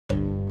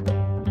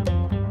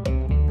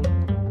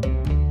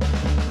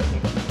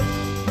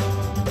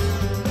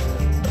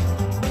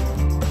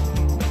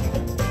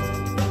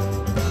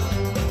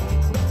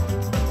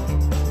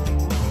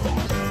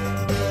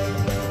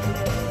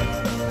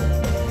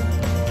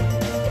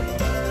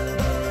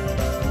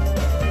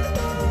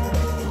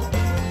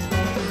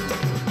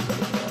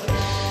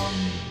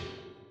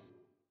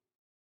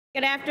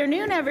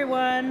afternoon,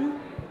 everyone.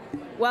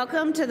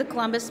 Welcome to the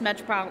Columbus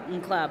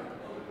Metropolitan Club.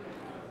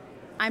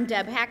 I'm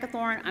Deb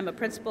Hackathorn. I'm a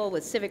principal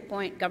with Civic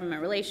Point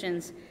Government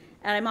Relations,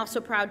 and I'm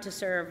also proud to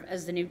serve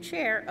as the new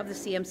chair of the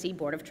CMC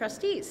Board of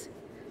Trustees.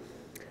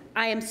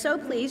 I am so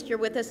pleased you're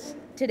with us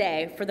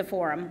today for the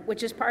forum,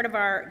 which is part of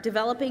our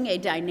Developing a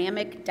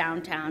Dynamic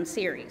Downtown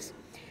series.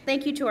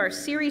 Thank you to our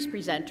series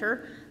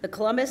presenter, the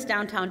Columbus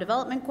Downtown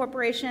Development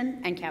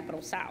Corporation and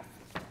Capital South.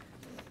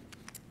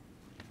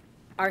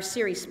 Our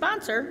series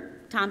sponsor,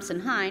 Thompson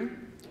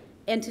Hine,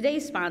 and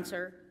today's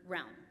sponsor,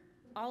 Realm.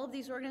 All of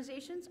these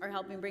organizations are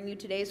helping bring you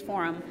today's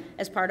forum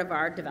as part of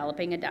our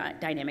Developing a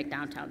Dynamic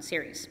Downtown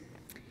series.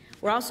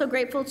 We're also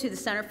grateful to the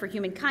Center for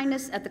Human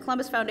Kindness at the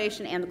Columbus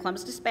Foundation and the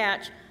Columbus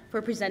Dispatch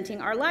for presenting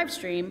our live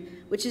stream,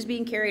 which is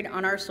being carried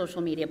on our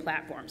social media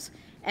platforms.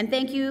 And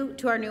thank you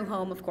to our new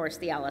home, of course,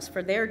 the Ellis,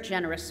 for their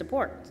generous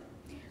support.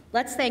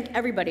 Let's thank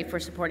everybody for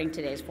supporting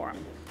today's forum.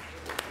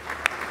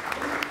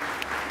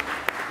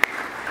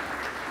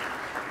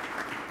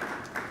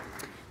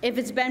 If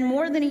it's been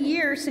more than a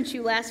year since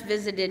you last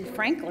visited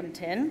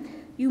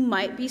Franklinton, you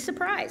might be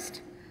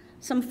surprised.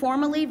 Some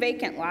formerly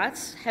vacant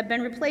lots have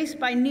been replaced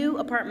by new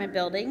apartment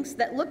buildings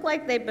that look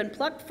like they've been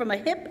plucked from a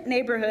hip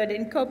neighborhood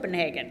in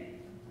Copenhagen.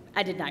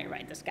 I did not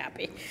write this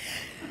copy.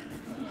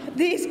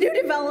 These new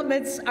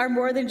developments are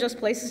more than just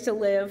places to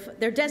live.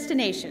 They're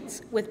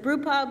destinations with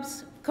brew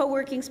pubs,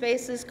 co-working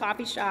spaces,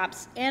 coffee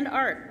shops, and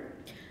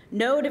art.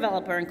 No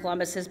developer in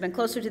Columbus has been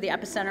closer to the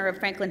epicenter of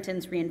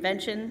Franklinton's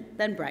reinvention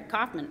than Brett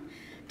Kaufman.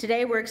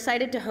 Today, we're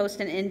excited to host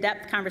an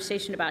in-depth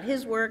conversation about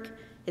his work,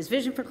 his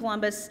vision for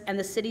Columbus, and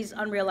the city's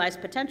unrealized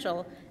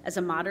potential as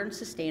a modern,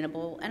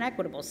 sustainable, and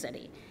equitable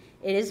city.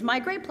 It is my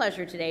great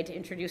pleasure today to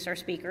introduce our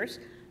speakers,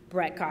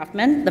 Brett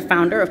Kaufman, the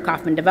founder of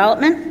Kaufman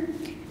Development,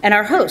 and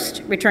our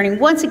host, returning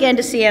once again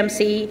to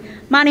CMC,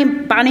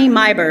 Bonnie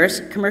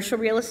Meibers, commercial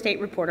real estate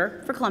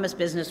reporter for Columbus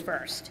Business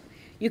First.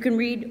 You can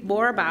read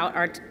more about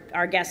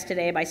our guest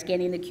today by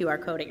scanning the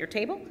QR code at your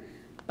table.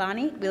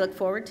 Bonnie, we look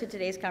forward to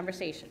today's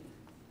conversation.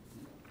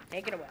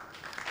 Take it away.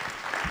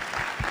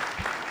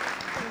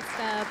 Thanks,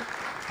 Deb.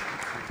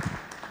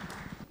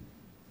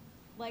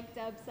 Like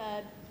Deb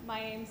said, my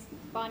name's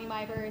Bonnie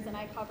Meibers, and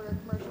I cover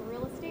commercial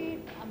real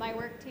estate. My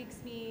work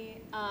takes me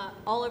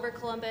all over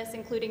Columbus,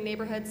 including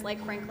neighborhoods like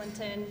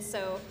Franklinton.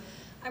 So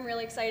I'm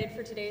really excited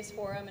for today's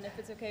forum. And if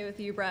it's okay with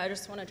you, Brett, I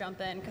just want to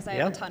jump in because I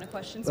have a ton of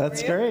questions for you.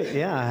 That's great.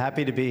 Yeah,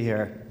 happy to be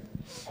here.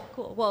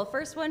 Cool. Well,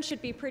 first one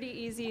should be pretty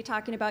easy,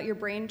 talking about your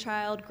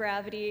brainchild,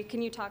 Gravity.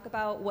 Can you talk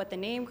about what the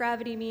name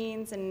Gravity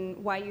means and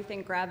why you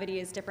think Gravity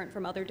is different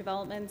from other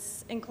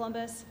developments in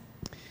Columbus?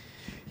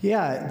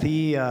 Yeah,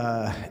 the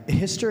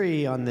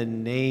history on the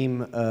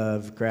name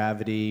of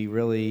Gravity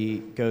really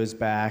goes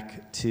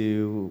back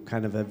to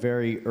kind of a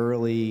very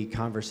early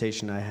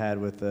conversation I had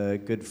with a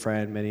good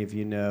friend, many of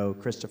you know,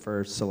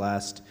 Christopher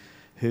Celeste,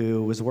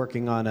 who was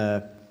working on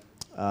a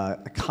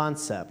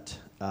concept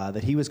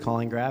that he was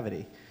calling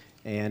Gravity.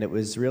 And it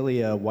was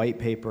really a white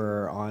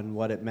paper on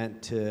what it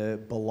meant to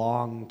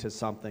belong to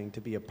something, to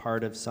be a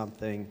part of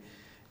something.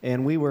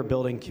 And we were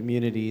building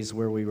communities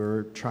where we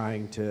were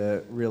trying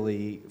to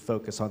really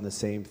focus on the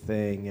same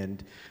thing.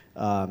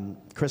 And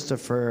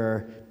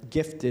Christopher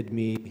gifted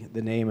me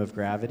the name of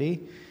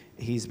Gravity.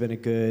 He's been a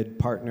good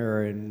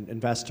partner and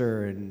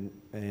investor,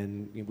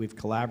 and we've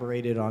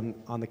collaborated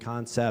on the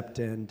concept.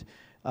 And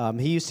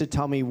he used to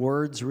tell me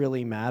words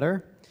really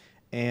matter,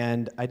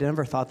 and I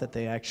never thought that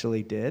they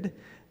actually did.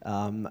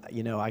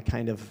 You know, I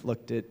kind of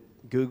looked at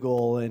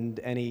Google and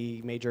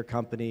any major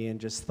company and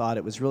just thought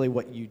it was really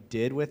what you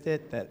did with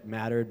it that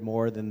mattered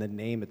more than the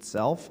name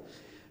itself.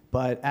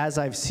 But as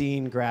I've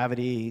seen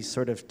Gravity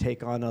sort of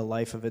take on a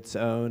life of its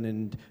own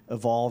and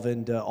evolve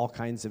into all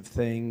kinds of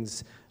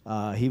things,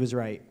 he was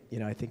right. You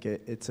know, I think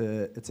it's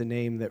a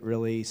name that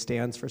really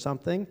stands for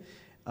something.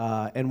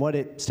 And what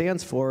it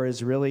stands for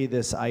is really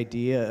this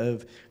idea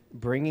of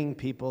bringing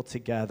people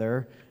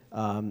together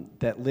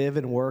that live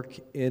and work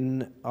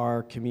in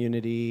our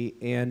community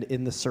and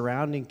in the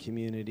surrounding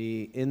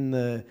community,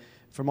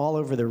 from all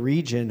over the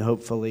region,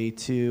 hopefully,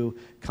 to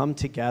come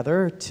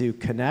together, to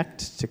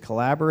connect, to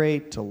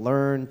collaborate, to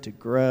learn, to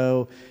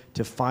grow,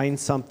 to find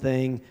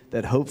something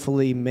that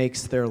hopefully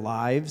makes their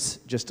lives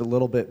just a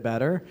little bit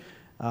better.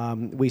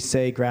 We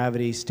say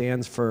Gravity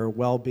stands for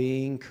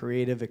well-being,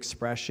 creative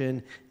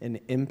expression, and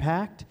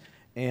impact,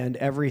 and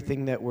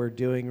everything that we're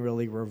doing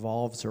really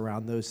revolves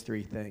around those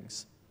three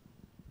things.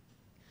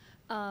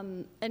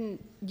 And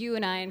you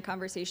and I, in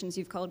conversations,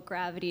 you've called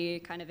Gravity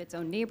kind of its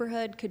own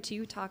neighborhood. Could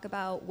you talk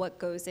about what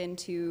goes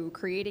into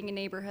creating a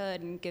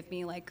neighborhood and give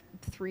me like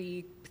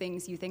 3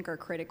 things you think are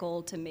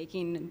critical to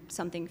making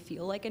something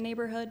feel like a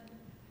neighborhood?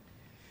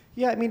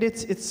 Yeah, I mean,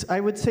 I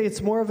would say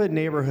it's more of a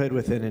neighborhood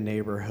within a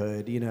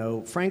neighborhood. You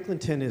know,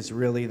 Franklinton is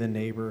really the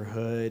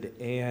neighborhood,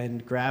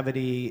 and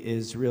Gravity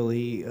is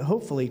really,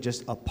 hopefully,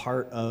 just a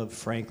part of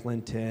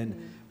Franklinton.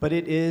 But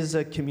it is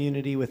a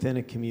community within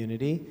a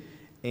community.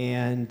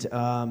 And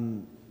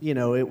you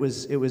know, it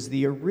was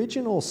the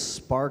original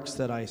sparks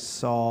that I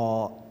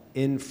saw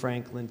in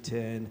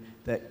Franklinton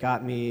that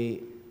got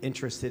me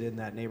interested in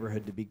that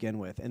neighborhood to begin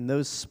with. And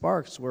those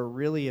sparks were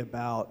really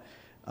about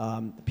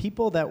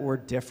people that were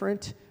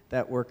different,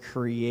 that were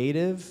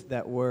creative,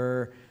 that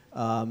were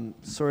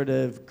sort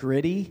of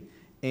gritty,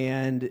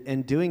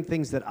 and doing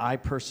things that I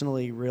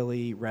personally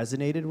really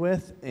resonated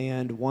with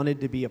and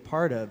wanted to be a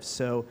part of.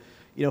 So,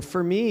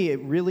 for me, it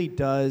really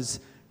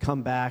does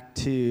come back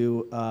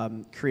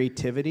to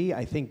creativity.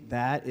 I think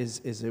that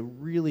is a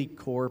really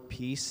core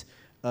piece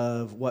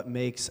of what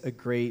makes a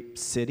great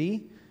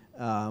city.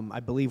 I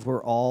believe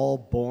we're all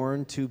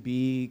born to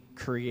be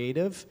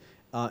creative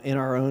in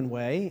our own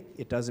way.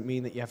 It doesn't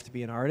mean that you have to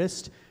be an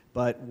artist,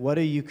 but what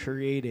are you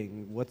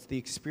creating? What's the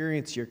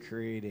experience you're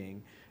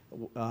creating?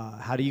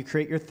 How do you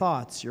create your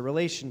thoughts, your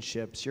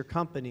relationships, your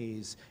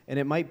companies? And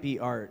it might be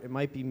art, it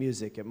might be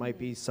music, it might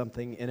be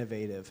something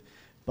innovative.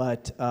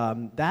 But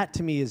that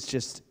to me is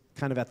just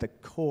kind of at the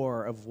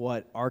core of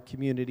what our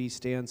community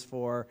stands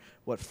for,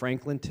 what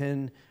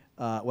Franklinton,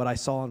 what I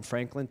saw in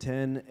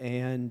Franklinton,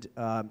 and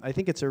I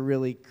think it's a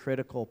really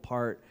critical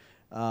part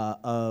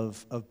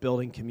of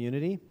building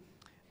community.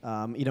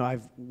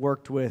 I've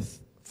worked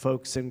with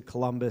folks in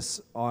Columbus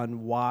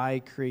on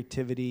why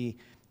creativity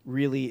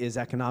really is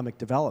economic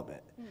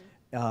development.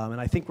 And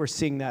I think we're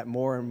seeing that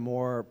more and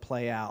more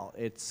play out.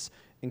 It's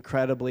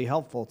incredibly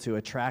helpful to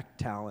attract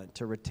talent,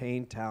 to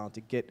retain talent,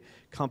 to get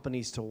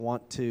companies to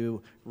want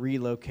to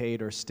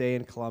relocate or stay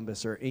in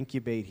Columbus or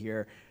incubate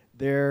here.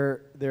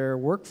 Their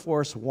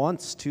workforce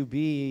wants to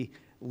be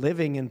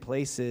living in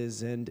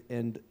places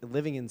and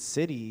living in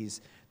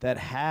cities that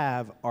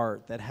have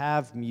art, that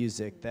have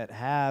music, that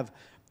have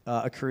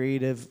a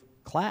creative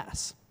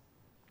class.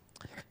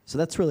 So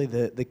that's really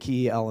the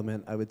key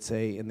element, I would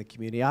say, in the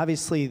community.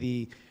 Obviously,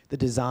 the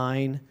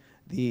design,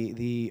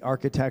 the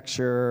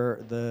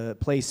architecture, the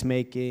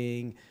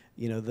placemaking,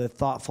 the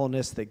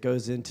thoughtfulness that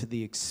goes into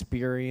the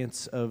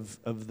experience of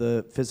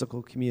the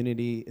physical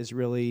community is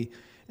really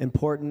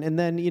important. And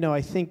then,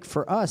 I think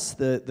for us,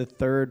 the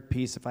third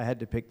piece, if I had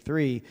to pick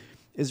three,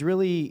 is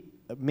really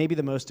maybe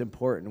the most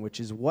important, which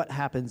is what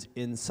happens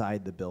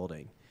inside the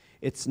building.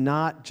 It's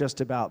not just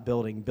about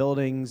building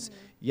buildings.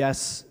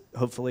 Yes,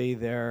 hopefully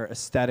they're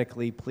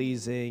aesthetically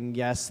pleasing.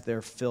 Yes,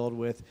 they're filled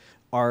with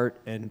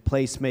art and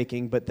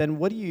placemaking, but then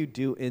what do you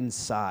do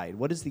inside?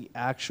 What is the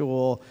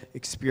actual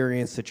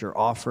experience that you're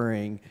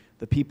offering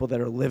the people that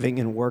are living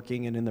and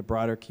working and in the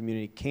broader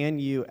community? Can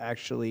you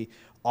actually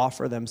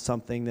offer them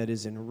something that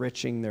is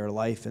enriching their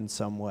life in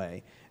some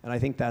way? And I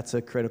think that's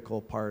a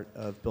critical part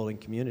of building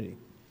community.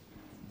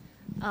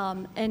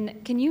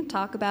 And can you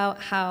talk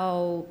about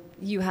how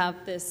you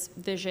have this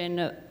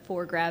vision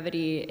for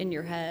Gravity in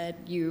your head?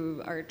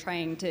 You are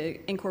trying to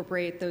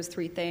incorporate those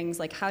three things.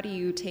 Like, how do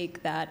you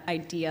take that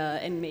idea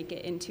and make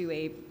it into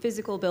a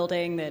physical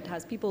building that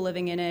has people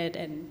living in it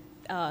and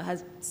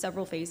has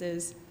several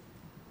phases?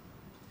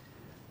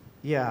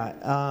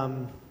 Yeah.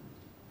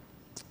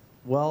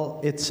 Well,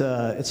 it's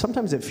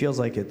sometimes it feels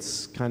like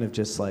it's kind of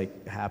just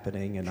like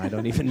happening, and I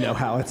don't even know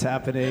how it's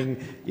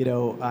happening.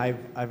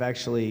 I've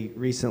actually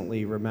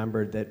recently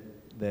remembered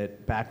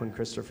that back when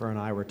Christopher and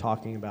I were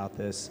talking about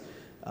this,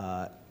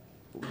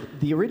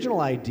 the original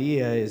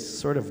idea is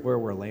sort of where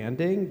we're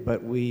landing,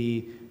 but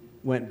we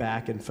went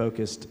back and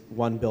focused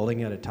one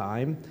building at a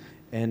time,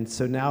 and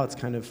so now it's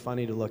kind of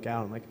funny to look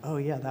out and like, oh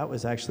yeah, that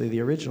was actually the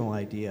original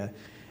idea.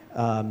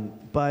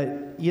 But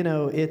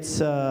it's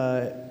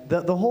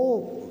the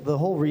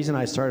whole reason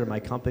I started my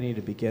company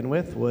to begin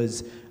with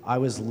was I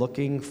was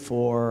looking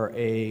for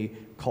a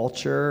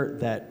culture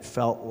that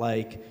felt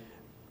like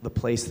the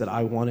place that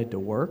I wanted to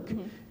work.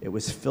 Mm-hmm. It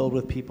was filled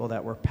with people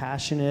that were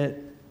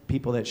passionate,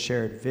 people that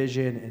shared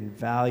vision and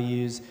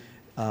values.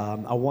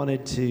 I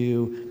wanted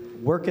to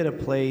work at a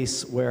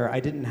place where I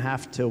didn't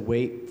have to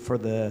wait for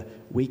the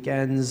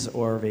weekends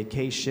or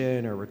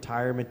vacation or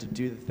retirement to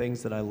do the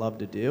things that I love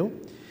to do.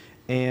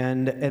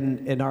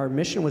 And our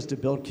mission was to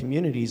build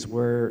communities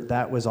where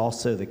that was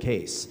also the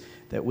case,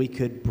 that we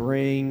could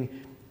bring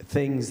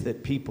things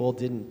that people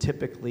didn't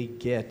typically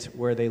get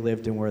where they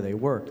lived and where they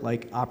worked,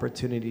 like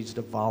opportunities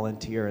to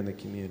volunteer in the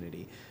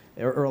community.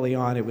 Early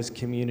on, it was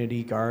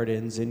community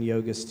gardens and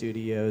yoga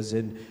studios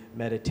and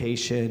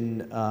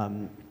meditation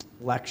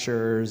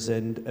lectures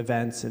and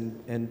events,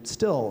 and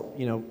still,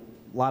 a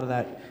lot of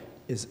that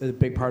is a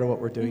big part of what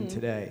we're doing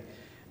today.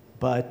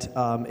 But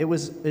it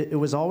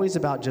was always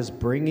about just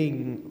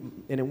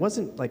bringing, and it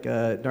wasn't like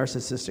a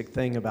narcissistic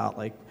thing about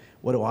like,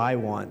 what do I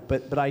want?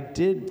 But I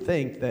did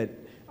think that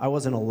I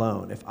wasn't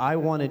alone. If I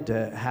wanted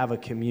to have a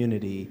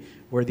community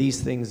where these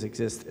things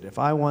existed, if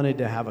I wanted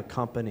to have a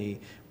company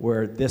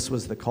where this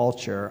was the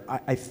culture,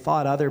 I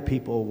thought other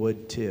people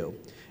would too.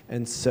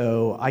 And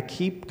so I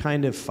keep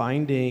kind of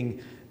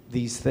finding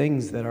these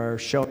things that are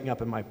showing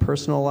up in my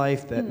personal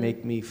life that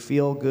make me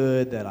feel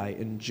good, that I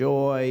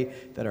enjoy,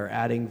 that are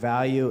adding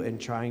value, and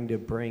trying to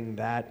bring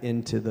that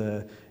into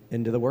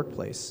the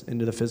workplace,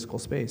 into the physical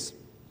space.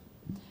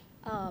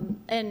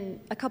 And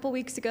a couple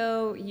weeks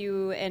ago,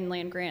 you and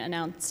Land Grant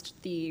announced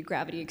the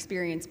Gravity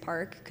Experience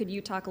Park. Could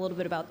you talk a little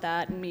bit about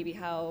that and maybe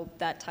how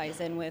that ties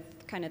in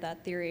with kind of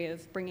that theory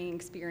of bringing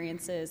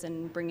experiences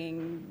and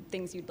bringing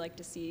things you'd like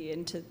to see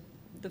into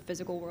the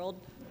physical world?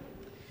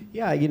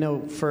 Yeah,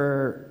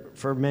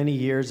 for many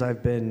years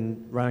I've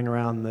been running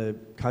around the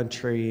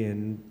country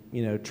and,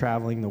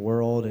 traveling the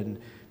world and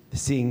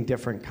seeing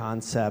different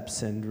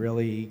concepts and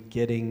really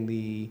getting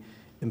the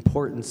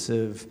importance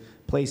of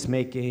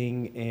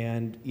placemaking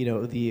and,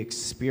 the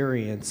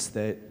experience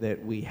that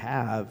we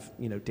have,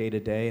 day to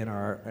day in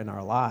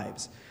our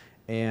lives.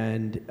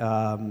 And,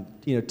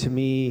 to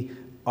me,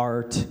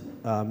 art,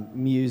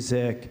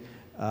 music,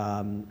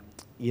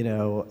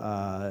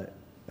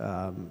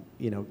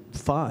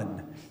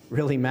 fun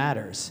really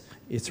matters.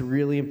 It's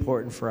really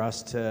important for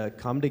us to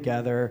come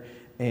together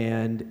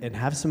and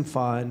have some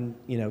fun,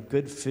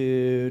 good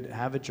food,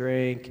 have a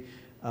drink,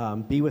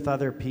 be with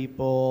other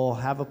people,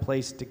 have a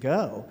place to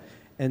go.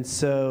 And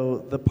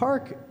so the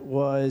park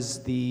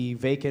was the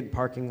vacant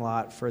parking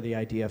lot for the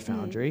Idea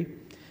Foundry.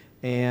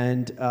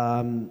 And,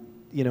 I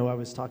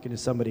was talking to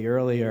somebody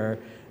earlier,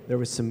 there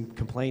was some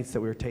complaints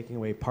that we were taking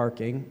away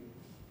parking.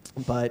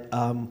 But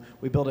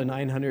we built a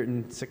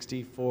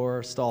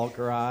 964 stall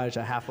garage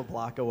a half a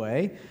block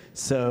away.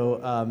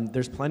 So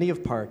there's plenty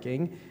of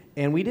parking.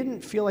 And we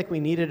didn't feel like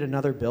we needed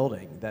another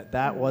building,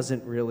 that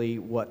wasn't really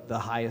what the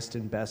highest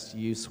and best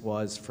use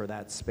was for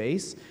that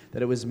space,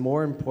 that it was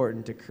more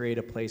important to create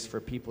a place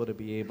for people to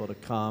be able to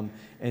come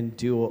and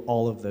do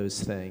all of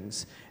those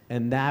things.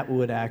 And that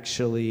would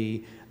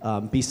actually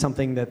be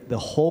something that the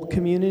whole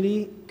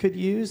community could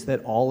use,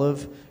 that all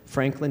of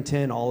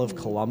Franklinton, all of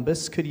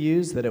Columbus could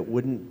use, that it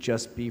wouldn't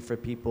just be for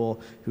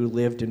people who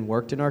lived and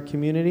worked in our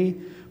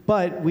community.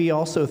 But we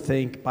also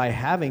think by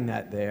having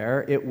that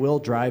there, it will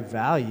drive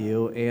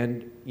value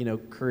and,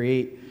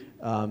 create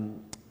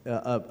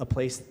a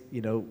place,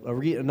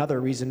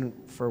 another reason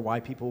for why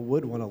people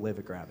would want to live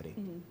at Gravity.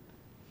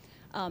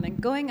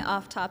 And going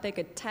off topic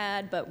a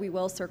tad, but we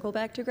will circle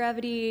back to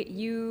Gravity,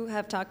 you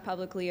have talked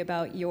publicly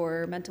about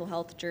your mental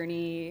health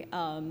journey.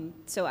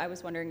 So I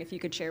was wondering if you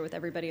could share with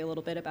everybody a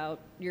little bit about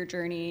your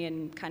journey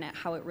and kind of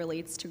how it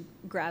relates to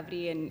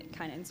Gravity and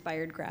kind of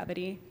inspired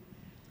Gravity.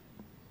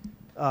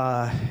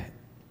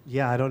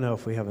 Yeah, I don't know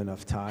if we have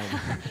enough time.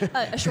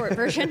 A short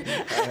version.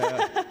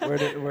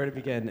 Where to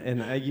begin?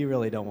 And you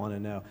really don't want to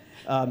know.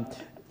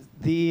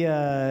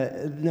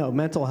 No,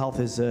 mental health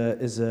is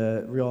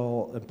a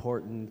real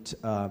important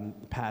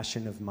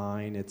passion of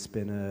mine. It's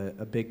been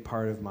a big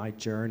part of my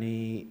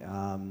journey.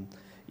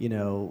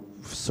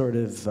 Sort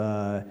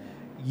of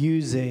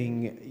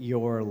using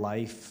your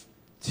life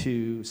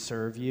to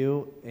serve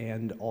you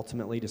and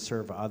ultimately to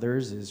serve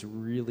others is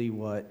really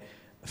what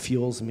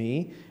fuels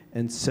me.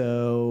 And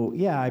so,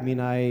 yeah, I mean,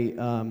 I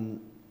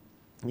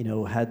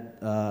had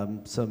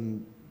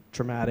some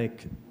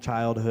traumatic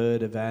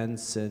childhood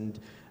events and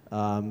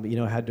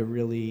had to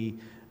really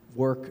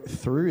work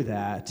through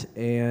that.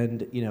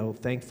 And,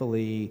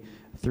 thankfully,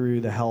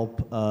 through the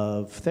help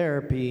of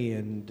therapy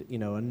and,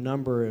 a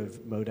number of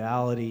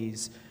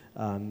modalities,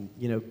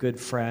 good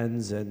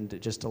friends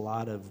and just a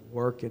lot of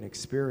work and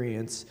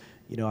experience,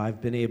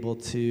 I've been able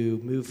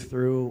to move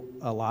through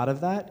a lot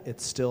of that.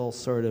 It's still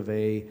sort of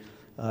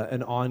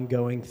an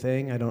ongoing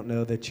thing. I don't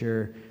know that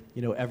you're,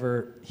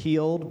 ever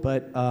healed,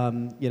 but,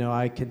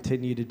 I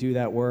continue to do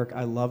that work.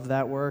 I love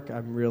that work.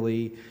 I'm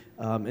really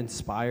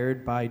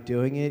inspired by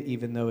doing it,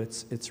 even though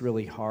it's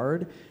really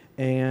hard.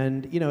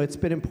 And, it's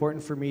been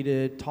important for me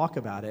to talk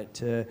about it,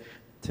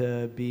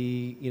 to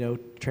be,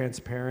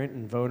 transparent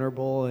and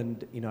vulnerable.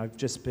 And, I've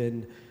just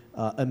been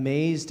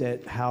amazed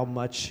at how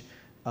much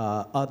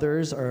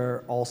others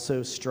are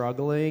also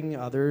struggling,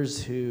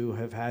 others who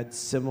have had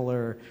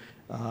similar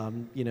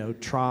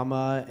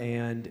trauma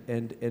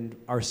and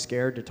are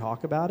scared to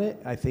talk about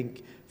it. I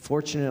think,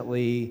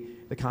 fortunately,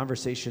 the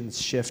conversation's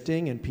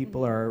shifting and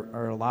people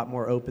are a lot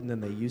more open than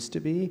they used to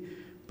be.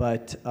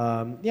 But,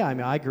 yeah, I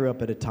mean, I grew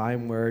up at a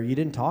time where you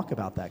didn't talk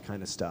about that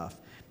kind of stuff.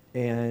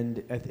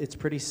 And it's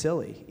pretty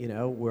silly,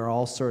 We're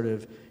all sort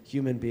of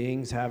human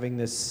beings having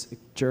this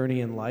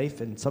journey in life,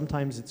 and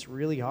sometimes it's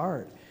really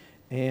hard.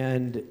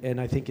 And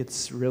I think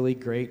it's really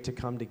great to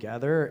come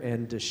together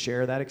and to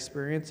share that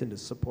experience and to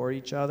support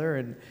each other.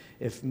 And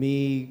if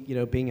me,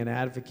 being an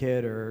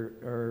advocate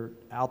or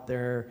out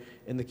there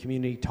in the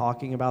community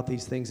talking about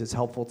these things is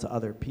helpful to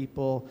other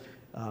people,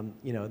 and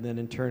then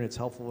in turn it's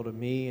helpful to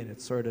me, and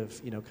it sort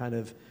of,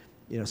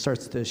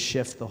 starts to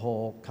shift the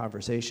whole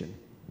conversation.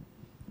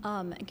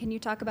 Can you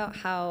talk about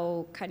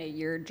how kind of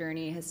your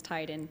journey has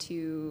tied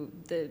into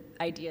the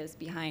ideas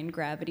behind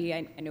Gravity?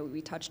 I know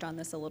we touched on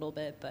this a little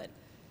bit, but...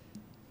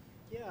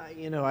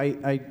 Yeah,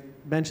 I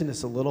mentioned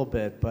this a little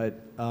bit, but,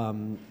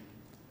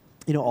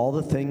 all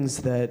the things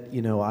that,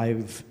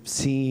 I've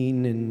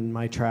seen in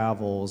my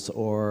travels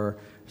or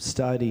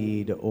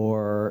studied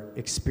or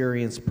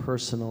experienced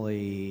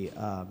personally,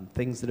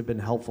 things that have been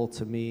helpful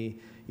to me.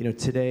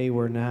 Today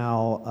we're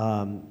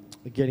now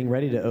getting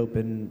ready to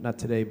open, not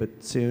today,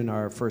 but soon,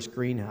 our first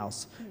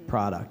greenhouse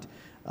product.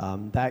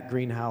 That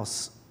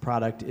greenhouse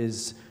product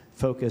is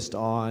focused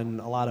on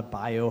a lot of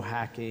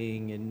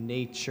biohacking and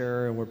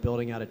nature, and we're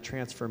building out a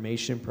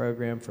transformation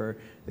program for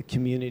the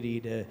community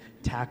to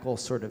tackle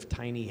sort of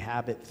tiny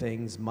habit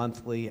things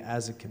monthly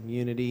as a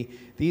community.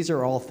 These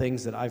are all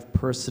things that I've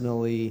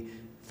personally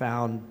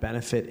found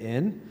benefit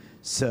in.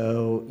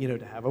 So,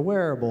 to have a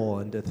wearable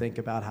and to think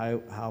about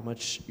how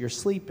much you're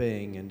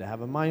sleeping and to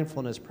have a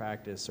mindfulness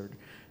practice, or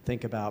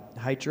think about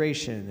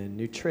hydration and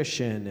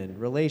nutrition and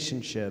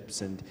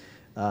relationships and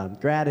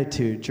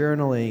gratitude,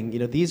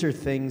 journaling. These are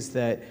things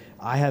that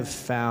I have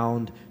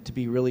found to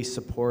be really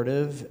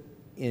supportive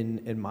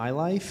in my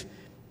life.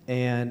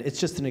 And it's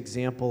just an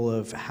example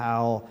of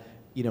how,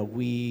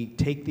 we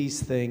take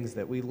these things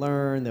that we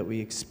learn, that we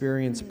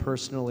experience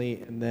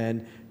personally, and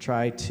then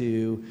try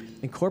to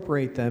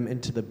incorporate them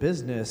into the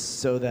business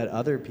so that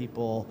other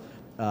people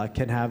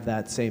can have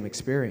that same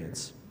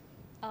experience.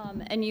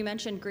 And you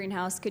mentioned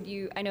greenhouse.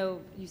 I know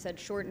you said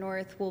Short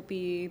North will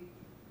be,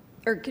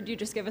 or could you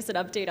just give us an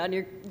update on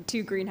your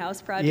 2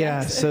 greenhouse projects?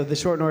 Yeah, so the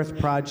Short North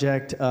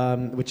project,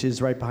 which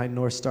is right behind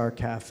North Star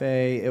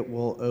Cafe, it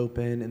will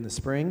open in the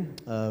spring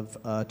of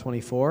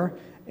 24.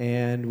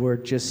 And we're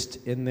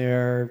just in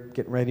there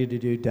getting ready to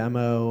do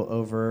demo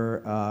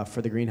over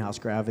for the greenhouse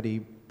gravity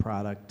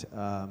product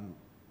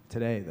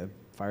today. The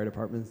fire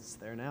department's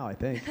there now, I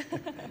think.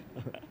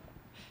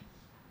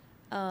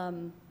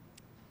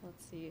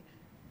 Let's see.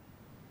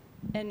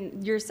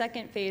 And your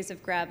second phase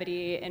of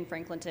Gravity in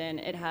Franklinton,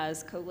 it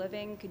has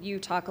co-living. Could you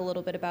talk a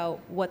little bit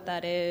about what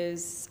that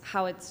is,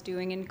 how it's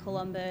doing in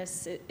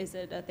Columbus? Is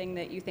it a thing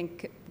that you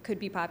think could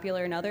be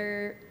popular in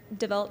other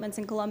developments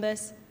in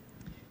Columbus?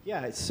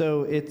 Yeah,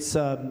 so it's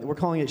we're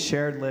calling it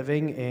shared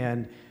living,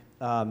 and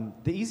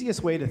the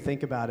easiest way to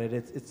think about it,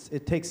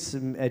 it takes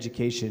some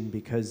education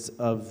because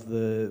of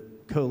the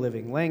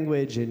co-living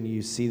language, and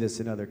you see this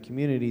in other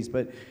communities.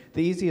 But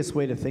the easiest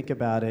way to think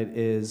about it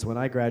is when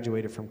I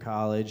graduated from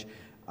college,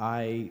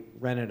 I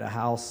rented a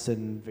house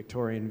in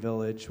Victorian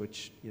Village,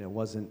 which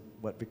wasn't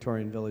what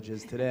Victorian Village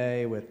is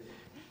today, with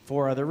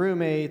 4 other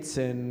roommates,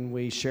 and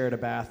we shared a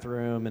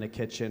bathroom and a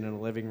kitchen and a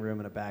living room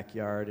and a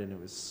backyard, and it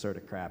was sort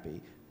of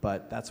crappy.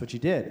 But that's what you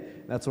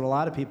did. That's what a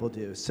lot of people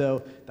do.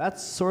 So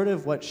that's sort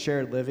of what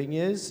shared living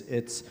is.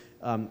 It's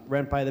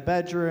rent by the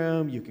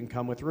bedroom. You can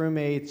come with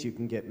roommates. You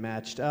can get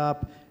matched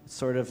up. It's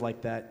sort of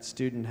like that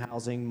student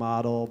housing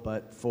model,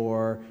 but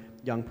for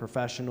young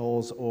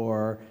professionals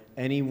or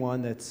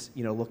anyone that's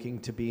looking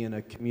to be in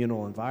a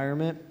communal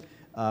environment.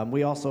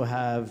 We also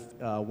have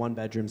 1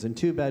 bedrooms and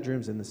 2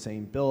 bedrooms in the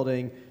same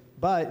building.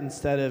 But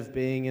instead of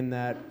being in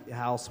that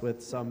house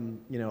with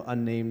some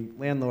unnamed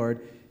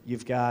landlord,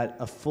 you've got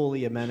a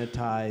fully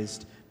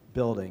amenitized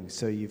building.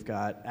 So you've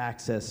got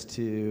access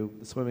to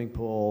the swimming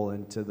pool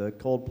and to the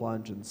cold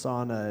plunge and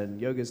sauna and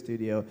yoga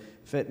studio,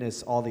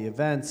 fitness, all the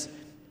events.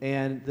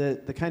 And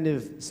the kind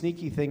of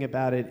sneaky thing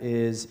about it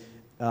is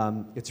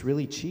it's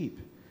really cheap.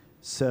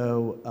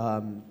 So,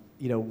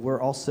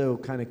 we're also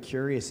kind of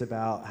curious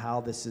about how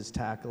this is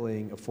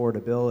tackling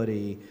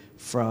affordability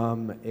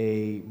from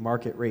a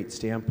market rate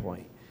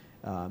standpoint.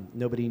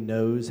 Nobody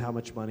knows how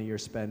much money you're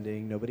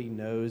spending. Nobody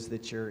knows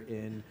that you're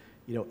in,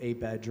 a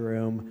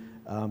bedroom.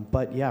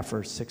 But yeah,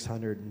 for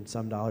 $600 and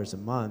some a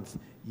month,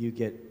 you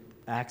get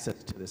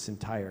access to this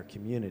entire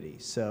community.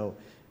 So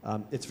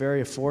it's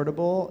very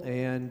affordable,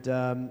 and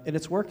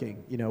it's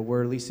working.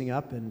 We're leasing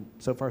up, and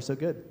so far so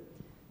good.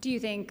 Do you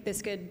think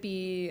this could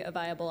be a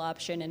viable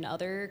option in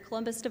other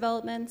Columbus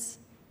developments?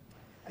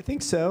 I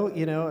think so.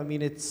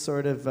 It's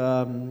sort of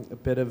a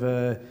bit of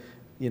a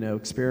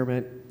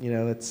experiment.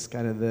 It's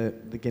kind of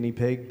the guinea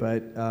pig,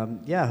 but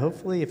yeah,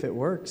 hopefully if it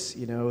works,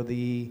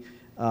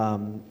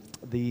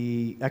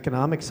 the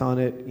economics on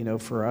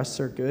it, for us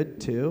are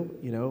good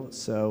too.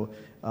 So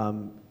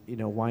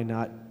why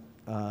not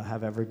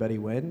have everybody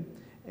win?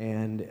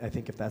 And I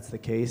think if that's the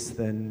case,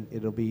 then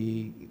it'll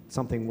be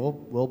something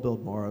we'll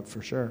build more of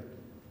for sure.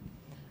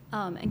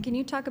 And can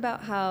you talk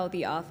about how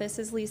the office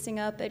is leasing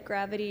up at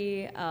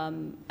Gravity?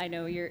 I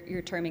know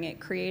you're terming it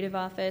creative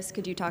office.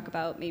 Could you talk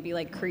about maybe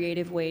like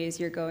creative ways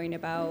you're going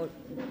about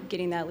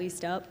getting that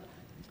leased up?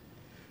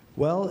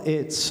 Well,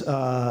 it's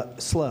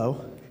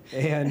slow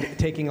and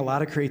taking a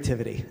lot of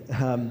creativity,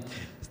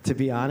 to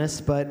be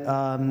honest. But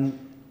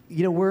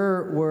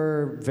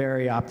we're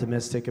very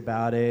optimistic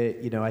about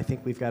it. I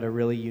think we've got a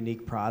really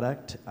unique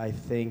product. I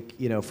think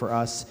for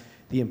us,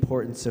 the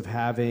importance of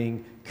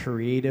having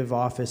creative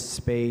office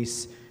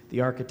space,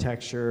 the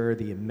architecture,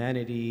 the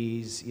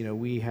amenities.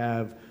 We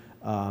have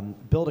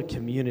built a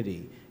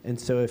community. And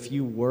so if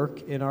you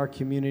work in our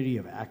community,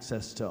 you have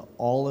access to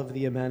all of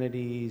the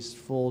amenities,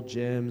 full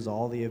gyms,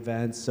 all the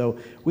events. So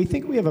we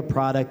think we have a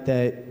product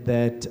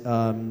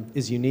that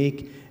is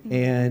unique,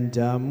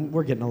 and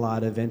we're getting a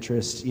lot of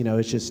interest.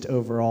 It's just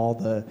overall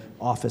the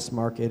office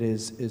market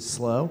is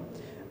slow.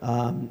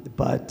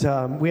 But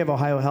we have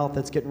Ohio Health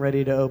that's getting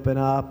ready to open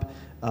up.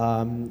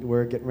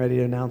 We're getting ready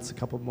to announce a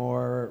couple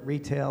more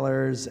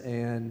retailers,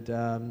 and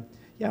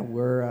yeah,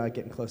 we're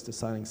getting close to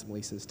signing some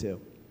leases too.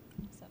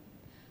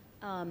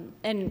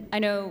 And I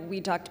know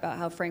we talked about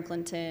how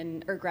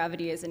Franklinton, or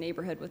Gravity, is a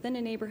neighborhood within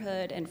a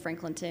neighborhood, and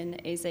Franklinton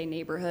is a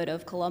neighborhood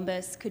of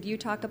Columbus. Could you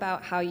talk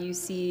about how you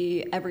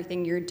see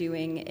everything you're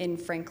doing in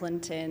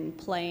Franklinton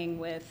playing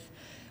with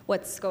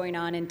what's going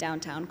on in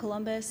downtown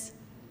Columbus?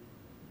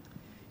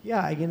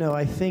 Yeah,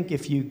 I think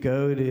if you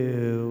go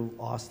to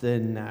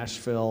Austin,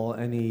 Nashville,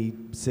 any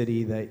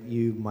city that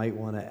you might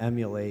want to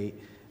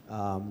emulate,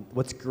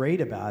 what's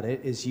great about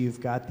it is you've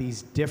got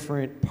these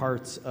different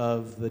parts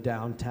of the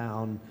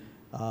downtown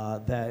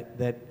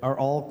that are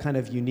all kind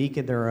of unique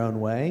in their own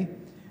way,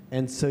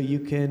 and so you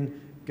can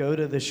go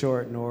to the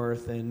Short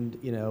North, and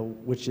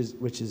which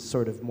is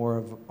sort of more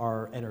of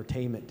our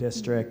entertainment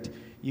district.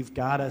 You've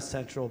got a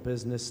central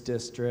business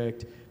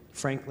district.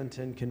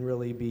 Franklinton can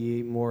really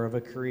be more of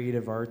a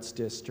creative arts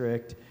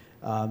district.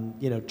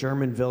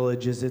 German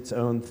Village is its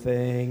own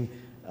thing.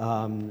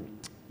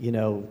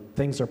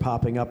 Things are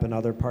popping up in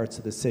other parts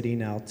of the city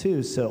now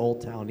too. So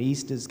Old Town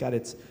East has got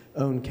its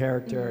own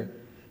character.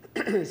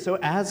 Mm-hmm. So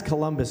as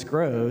Columbus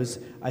grows,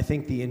 I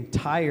think the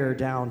entire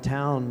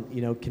downtown,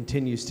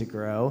 continues to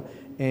grow,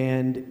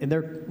 and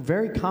they're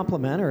very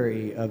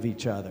complementary of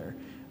each other.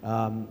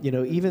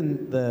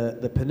 Even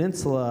the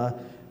peninsula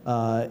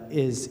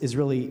is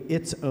really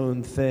its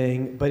own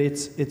thing, but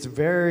it's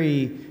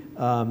very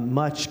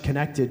much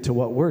connected to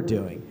what we're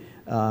doing.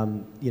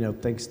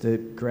 Thanks to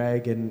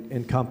Greg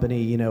and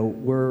company,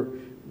 we're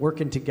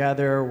working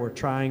together. We're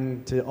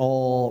trying to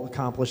all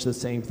accomplish the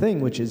same thing,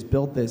 which is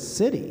build this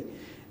city.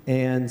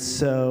 And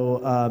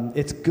so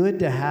it's good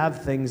to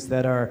have things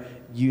that are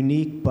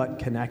unique but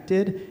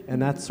connected,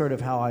 and that's sort of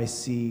how I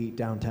see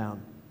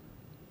downtown.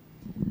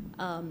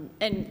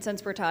 And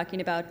since we're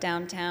talking about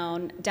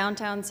downtown,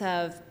 downtowns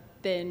have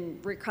been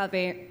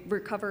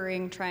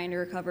recovering, trying to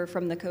recover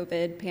from the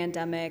COVID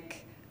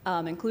pandemic,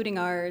 including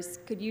ours.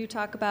 Could you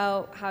talk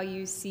about how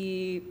you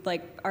see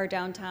our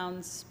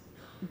downtowns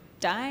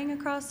dying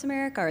across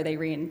America? Are they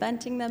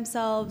reinventing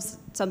themselves?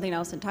 Something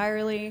else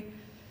entirely?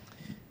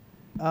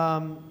 I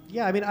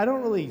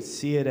don't really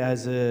see it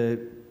as a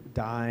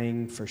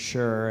dying for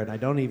sure, and I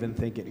don't even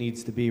think it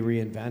needs to be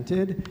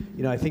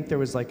reinvented. I think there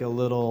was a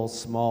little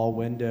small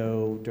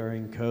window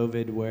during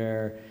COVID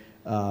where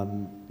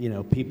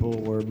people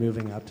were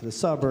moving out to the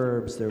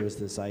suburbs. There was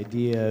this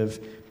idea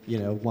of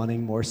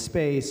wanting more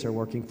space or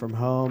working from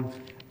home.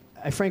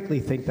 I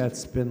frankly think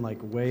that's been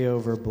way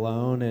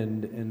overblown,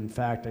 and in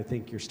fact I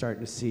think you're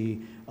starting to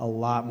see a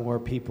lot more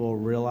people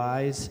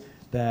realize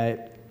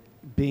that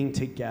being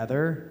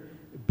together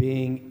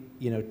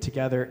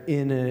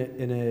in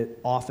a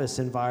office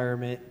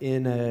environment,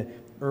 in a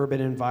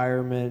urban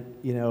environment,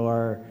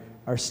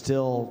 are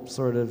still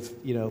sort of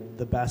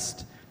the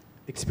best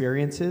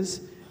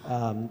experiences.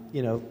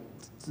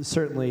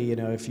 Certainly,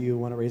 if you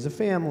want to raise a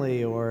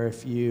family, or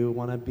if you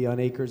want to be on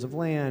acres of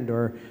land,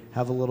 or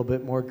have a little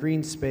bit more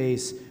green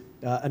space,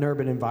 an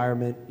urban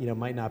environment,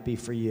 might not be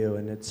for you.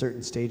 And at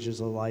certain stages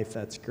of life,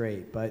 that's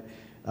great. But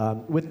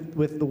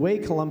with the way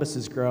Columbus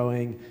is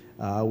growing,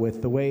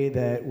 with the way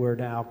that we're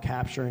now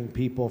capturing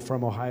people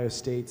from Ohio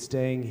State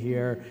staying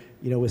here,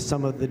 with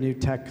some of the new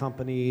tech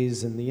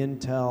companies and the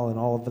Intel and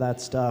all of that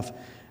stuff,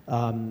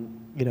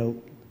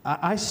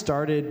 I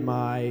started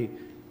my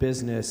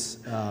business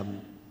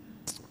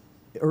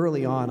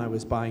early on. I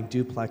was buying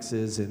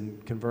duplexes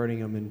and converting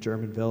them in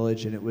German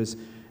Village, and it was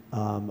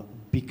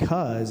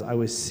because I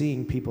was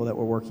seeing people that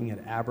were working at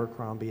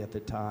Abercrombie at the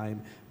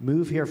time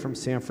move here from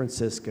San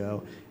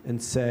Francisco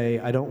and say,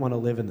 I don't want to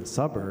live in the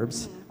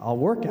suburbs. I'll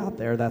work out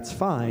there, that's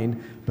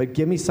fine, but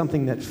give me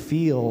something that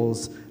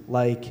feels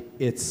like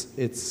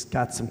it's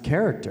got some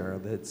character,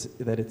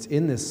 that it's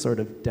in this sort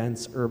of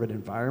dense urban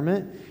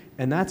environment.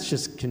 And that's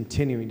just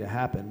continuing to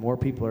happen. More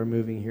people are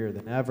moving here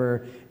than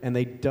ever, and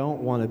they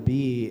don't want to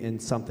be in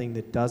something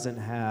that doesn't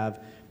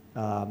have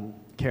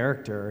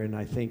character. And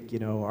I think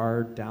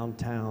our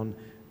downtown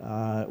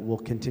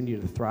will continue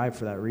to thrive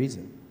for that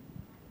reason.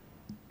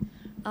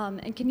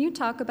 And can you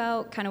talk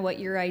about kind of what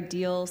your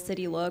ideal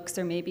city looks,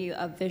 or maybe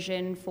a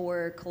vision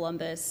for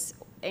Columbus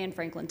and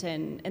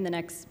Franklinton in the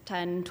next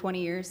 10,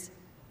 20 years?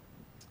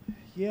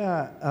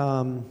 Yeah,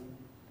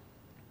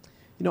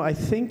 I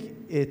think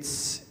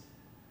it's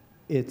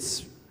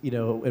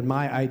in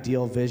my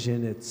ideal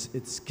vision,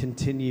 it's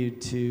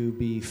continued to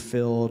be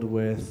filled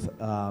with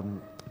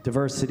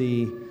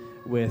diversity,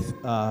 with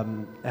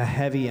a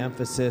heavy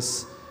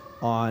emphasis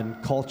on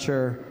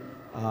culture,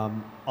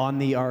 on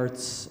the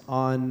arts,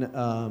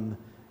 on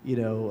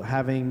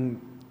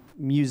having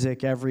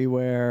music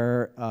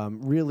everywhere,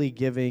 really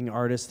giving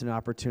artists an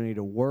opportunity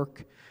to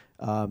work.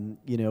 A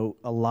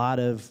lot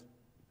of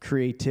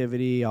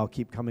creativity. I'll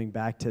keep coming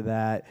back to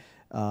that.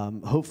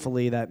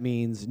 Hopefully that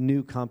means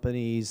new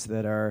companies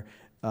that are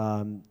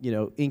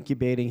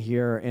incubating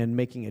here and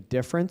making a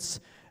difference.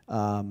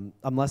 I'm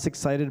less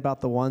excited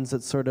about the ones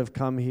that sort of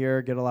come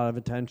here, get a lot of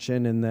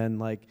attention, and then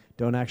like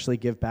don't actually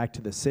give back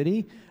to the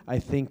city. I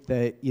think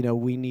that, you know,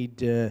 we need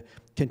to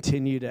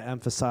continue to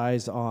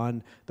emphasize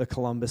on the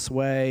Columbus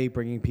way,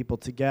 bringing people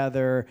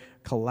together,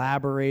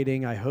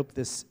 collaborating. I hope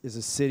this is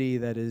a city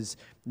that is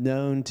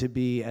known to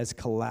be as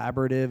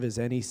collaborative as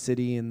any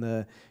city in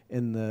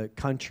the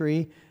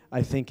country.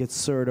 I think it's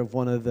sort of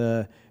one of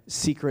the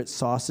secret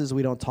sauces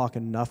we don't talk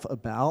enough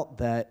about,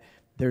 that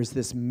there's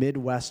this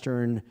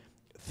Midwestern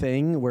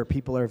thing where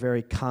people are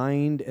very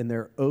kind and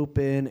they're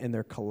open and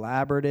they're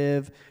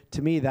collaborative.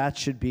 To me, that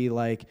should be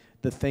like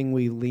the thing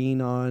we lean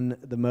on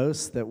the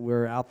most, that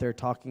we're out there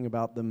talking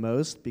about the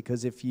most,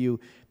 because if you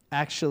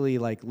actually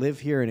like live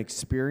here and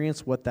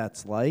experience what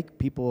that's like,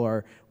 people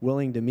are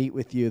willing to meet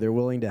with you, they're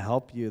willing to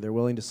help you, they're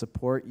willing to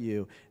support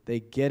you, they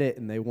get it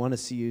and they want to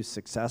see you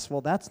successful.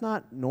 That's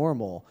not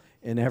normal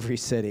in every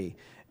city.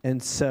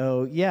 And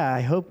so, yeah, I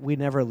hope we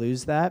never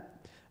lose that.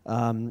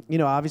 You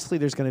know, obviously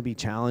there's going to be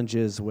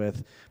challenges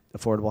with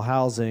affordable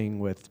housing,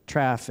 with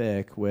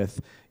traffic, with,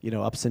 you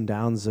know, ups and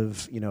downs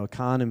of, you know,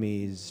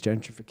 economies,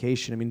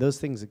 gentrification. I mean, those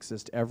things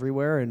exist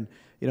everywhere, and,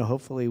 you know,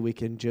 hopefully we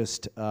can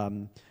just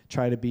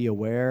try to be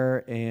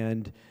aware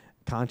and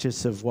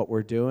conscious of what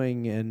we're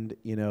doing and,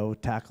 you know,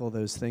 tackle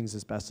those things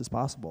as best as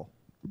possible.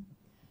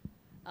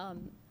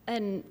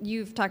 And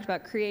you've talked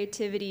about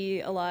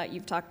creativity a lot.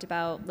 You've talked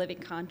about living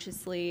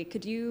consciously.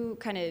 Could you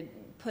kind of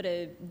put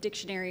a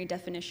dictionary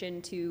definition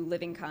to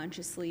living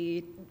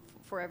consciously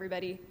for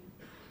everybody?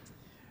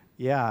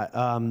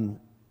 Yeah,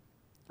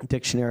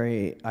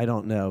 dictionary, I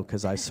don't know,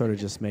 because I sort of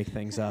just make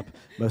things up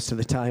most of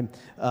the time.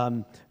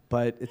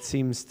 But it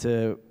seems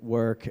to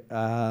work. You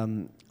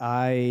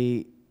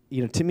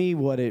know, to me,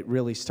 what it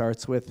really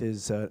starts with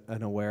is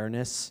an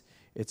awareness.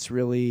 It's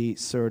really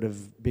sort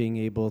of being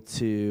able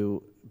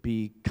to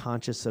be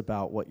conscious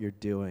about what you're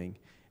doing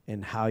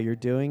and how you're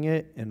doing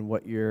it and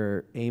what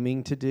you're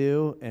aiming to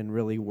do and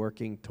really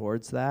working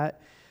towards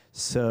that.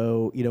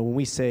 So, you know, when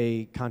we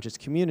say conscious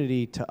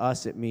community, to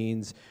us it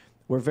means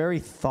we're very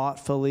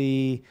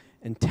thoughtfully,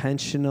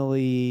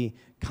 intentionally,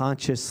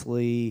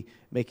 consciously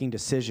making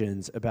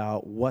decisions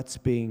about what's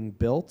being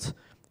built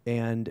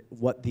and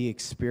what the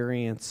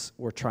experience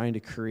we're trying to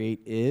create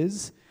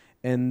is.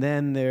 And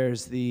then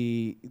there's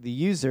the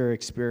user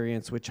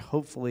experience, which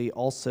hopefully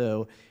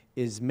also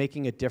is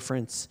making a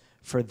difference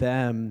for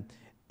them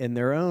in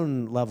their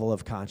own level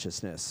of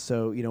consciousness.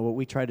 So, you know, what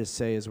we try to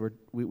say is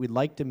we'd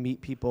like to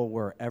meet people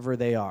wherever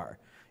they are.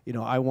 You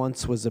know, I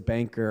once was a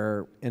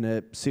banker in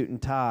a suit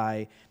and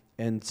tie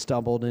and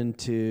stumbled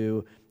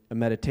into a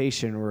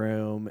meditation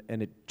room,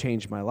 and it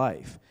changed my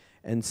life.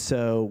 And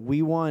so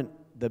we want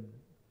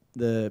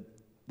the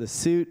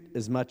suit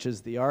as much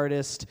as the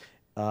artist,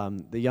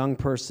 the young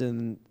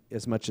person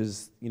as much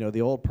as, you know,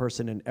 the old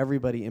person, and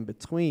everybody in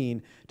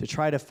between, to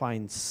try to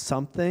find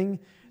something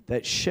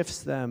that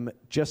shifts them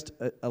just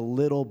a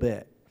little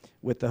bit,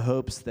 with the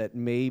hopes that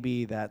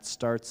maybe that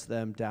starts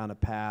them down a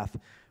path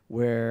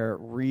where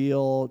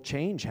real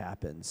change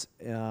happens.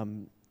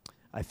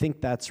 I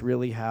think that's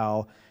really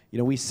how, you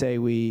know, we say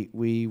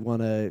we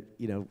want to,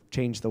 you know,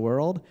 change the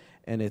world,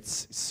 and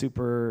it's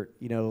super,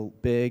 you know,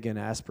 big and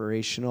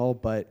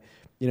aspirational. But,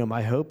 you know,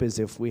 my hope is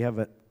if we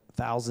have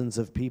thousands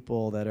of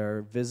people that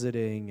are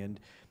visiting, and,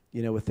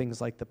 you know, with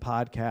things like the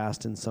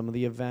podcast and some of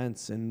the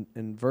events and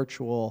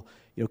virtual,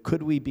 you know,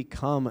 could we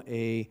become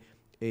a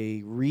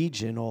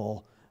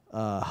regional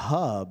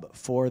hub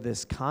for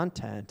this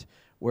content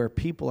where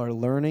people are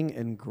learning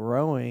and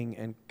growing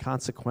and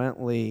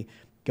consequently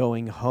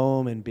going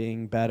home and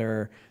being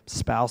better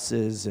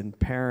spouses and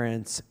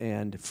parents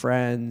and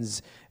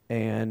friends?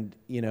 And,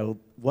 you know,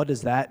 what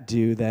does that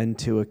do then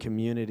to a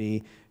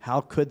community? How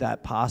could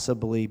that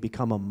possibly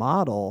become a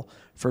model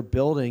for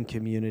building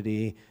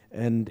community?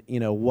 And,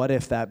 you know, what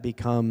if that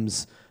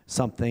becomes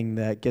something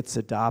that gets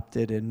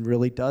adopted and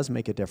really does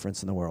make a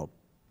difference in the world?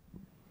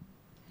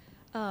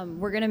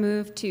 We're going to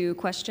move to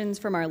questions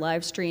from our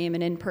live stream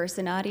and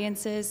in-person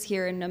audiences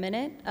here in a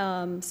minute.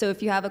 So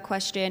if you have a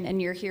question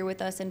and you're here with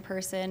us in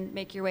person,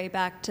 make your way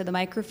back to the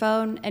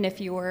microphone. And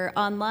if you are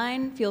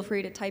online, feel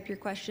free to type your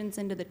questions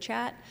into the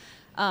chat.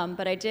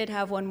 But I did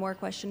have one more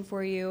question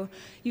for you.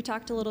 You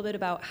talked a little bit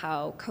about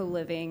how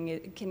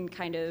co-living can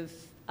kind of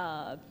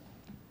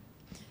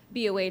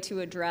be a way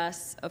to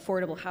address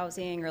affordable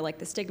housing, or like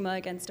the stigma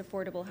against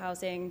affordable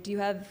housing. Do you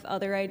have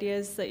other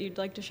ideas that you'd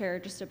like to share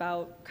just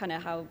about kind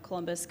of how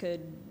Columbus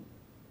could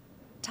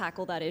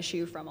tackle that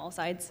issue from all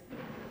sides?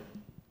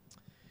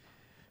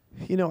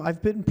 You know,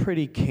 I've been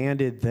pretty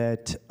candid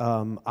that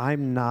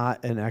I'm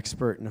not an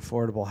expert in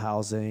affordable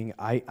housing.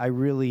 I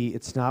really,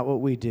 it's not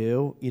what we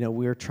do. You know,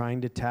 we're trying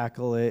to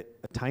tackle it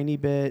a tiny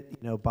bit,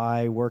 you know,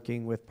 by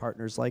working with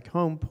partners like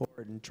Homeport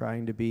and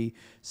trying to be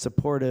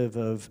supportive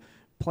of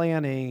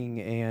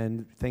planning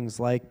and things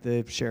like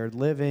the shared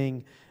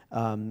living.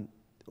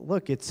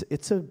 Look,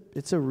 it's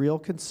a real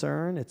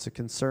concern. It's a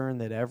concern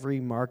that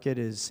every market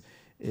is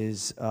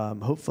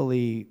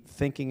hopefully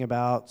thinking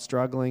about,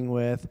 struggling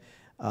with.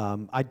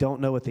 I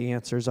don't know what the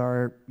answers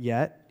are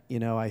yet.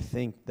 I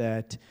think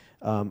that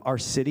our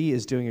city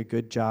is doing a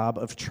good job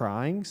of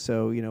trying.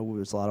 So,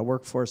 there's a lot of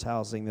workforce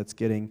housing that's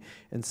getting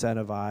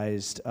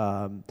incentivized.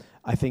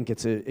 I think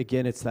it's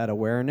that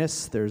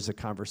awareness. There's a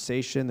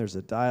conversation, there's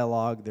a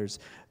dialogue, there's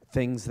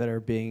things that are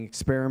being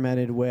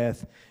experimented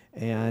with,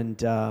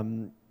 and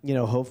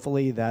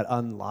hopefully that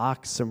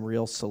unlocks some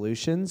real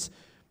solutions.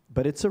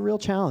 But it's a real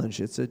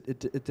challenge. It's a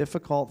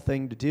difficult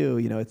thing to do.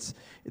 It's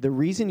the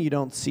reason you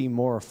don't see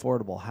more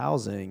affordable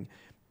housing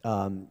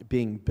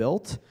being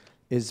built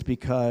is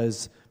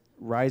because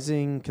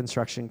rising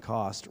construction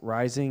cost,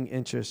 rising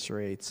interest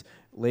rates,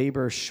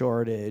 labor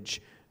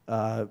shortage,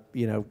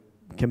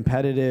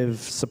 competitive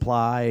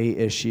supply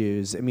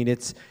issues. I mean,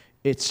 it's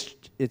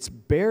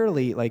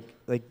barely like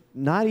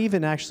not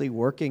even actually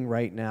working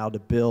right now to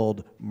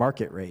build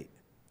market rate.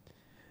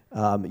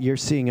 You're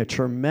seeing a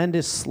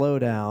tremendous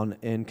slowdown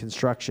in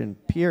construction,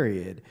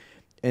 period.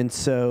 And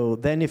so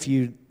then if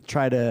you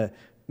try to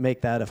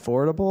make that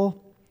affordable,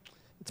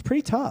 it's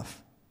pretty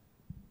tough.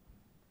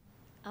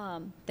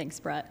 Thanks,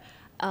 Brett.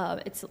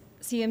 It's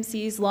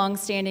CMC's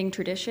long-standing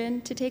tradition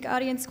to take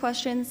audience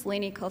questions.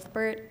 Lainey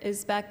Cuthbert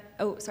is back.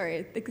 Oh, sorry,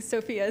 I think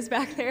Sophia is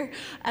back there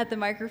at the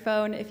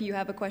microphone. If you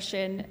have a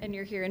question and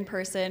you're here in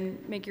person,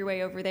 make your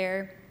way over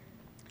there.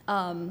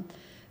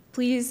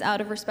 Please, out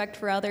of respect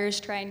for others,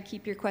 try and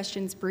keep your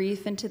questions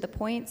brief and to the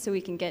point so we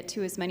can get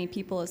to as many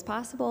people as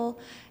possible.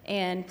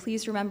 And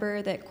please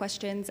remember that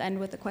questions end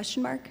with a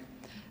question mark.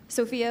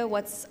 Sophia,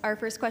 what's our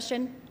first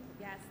question?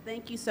 Yes,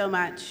 thank you so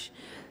much.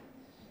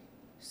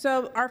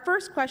 So our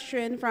first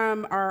question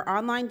from our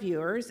online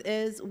viewers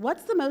is,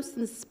 what's the most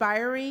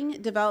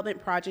inspiring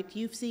development project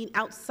you've seen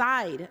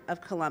outside of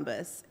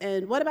Columbus?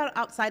 And what about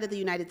outside of the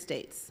United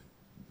States?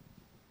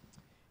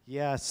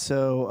 Yeah,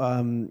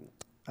 so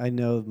I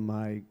know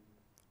my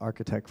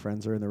architect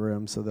friends are in the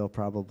room, so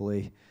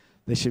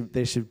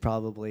they should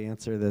probably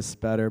answer this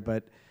better.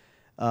 But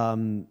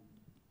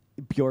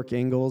Bjork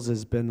Ingels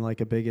has been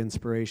like a big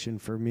inspiration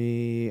for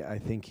me. I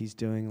think he's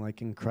doing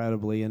like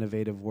incredibly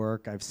innovative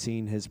work. I've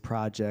seen his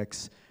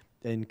projects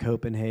in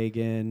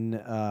Copenhagen,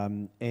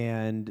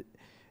 and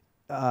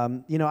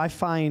I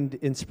find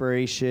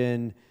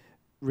inspiration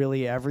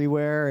really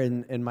everywhere.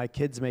 And my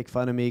kids make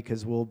fun of me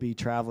because we'll be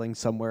traveling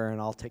somewhere and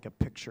I'll take a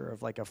picture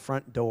of like a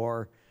front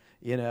door,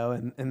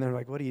 and they're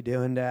like, "What are you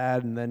doing,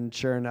 Dad?" And then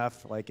sure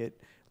enough, like it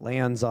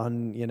lands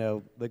on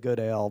the Good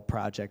Ale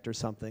project or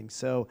something.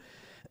 So.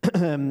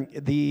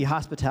 The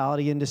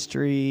hospitality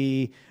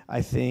industry,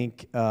 I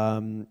think,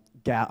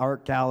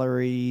 art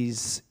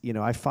galleries,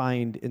 I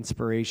find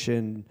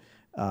inspiration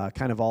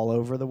kind of all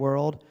over the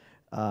world.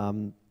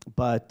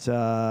 But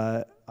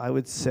I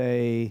would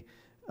say,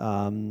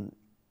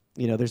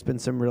 there's been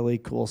some really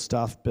cool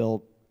stuff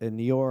built in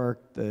New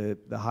York, the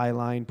High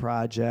Line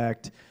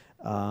project.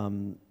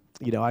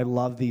 I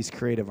love these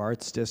creative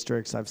arts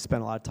districts. I've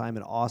spent a lot of time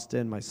in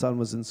Austin. My son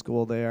was in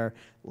school there.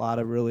 A lot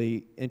of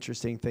really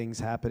interesting things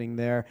happening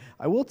there.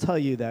 I will tell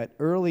you that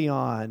early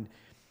on,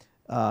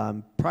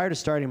 prior to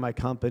starting my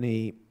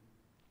company,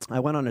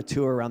 I went on a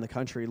tour around the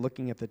country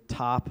looking at the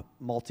top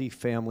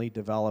multifamily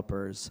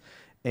developers,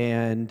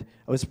 and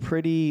I was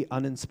pretty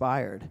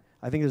uninspired.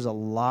 I think there's a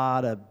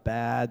lot of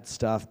bad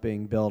stuff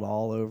being built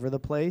all over the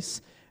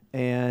place,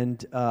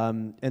 and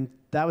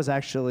that was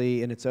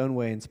actually, in its own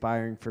way,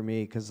 inspiring for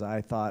me because I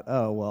thought,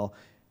 oh, well,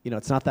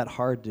 it's not that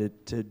hard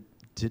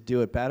to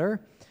do it better.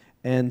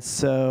 And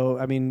so,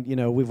 I mean,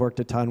 we've worked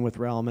a ton with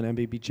Realm and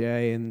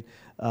MBBJ and,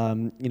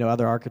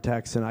 other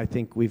architects, and I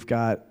think we've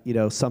got,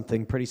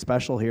 something pretty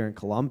special here in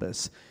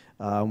Columbus,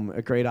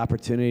 a great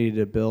opportunity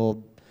to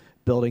build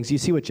buildings. You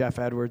see what Jeff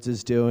Edwards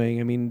is doing.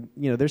 I mean,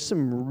 there's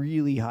some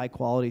really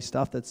high-quality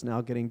stuff that's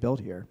now getting built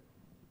here.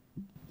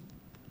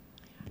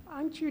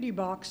 I'm Judy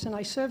Box, and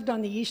I served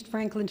on the East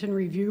Franklinton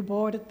Review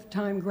Board at the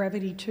time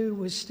Gravity 2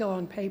 was still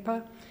on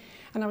paper.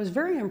 And I was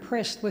very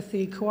impressed with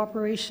the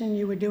cooperation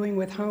you were doing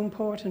with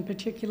Homeport, and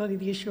particularly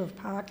the issue of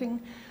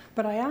parking.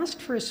 But I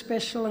asked for a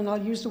special, and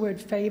I'll use the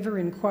word favor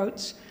in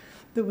quotes.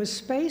 There was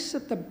space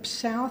at the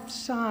south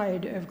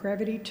side of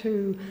Gravity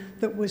 2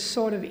 that was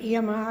sort of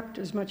earmarked,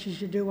 as much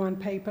as you do on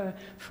paper,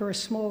 for a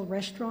small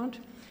restaurant.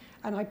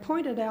 And I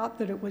pointed out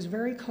that it was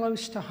very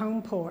close to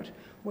Homeport,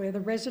 where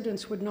the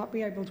residents would not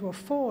be able to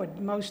afford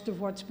most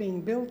of what's being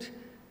built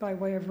by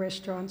way of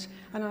restaurants.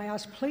 And I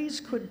asked,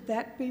 please, could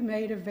that be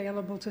made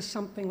available to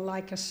something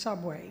like a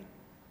Subway?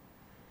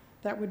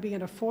 That would be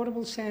an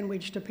affordable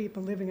sandwich to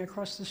people living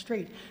across the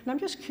street. And I'm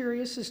just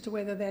curious as to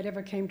whether that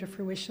ever came to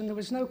fruition. There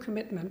was no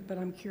commitment, but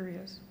I'm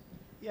curious.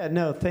 Yeah,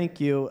 no, thank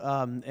you.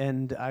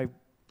 And I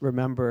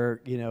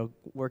remember,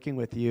 working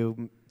with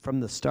you from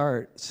the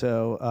start.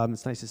 So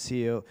it's nice to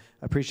see you.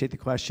 I appreciate the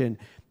question.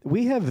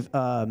 We have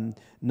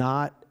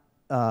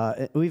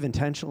we've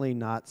intentionally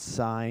not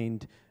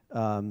signed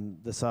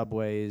the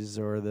subways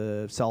or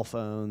the cell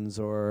phones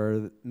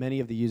or many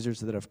of the users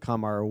that have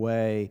come our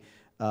way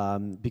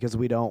because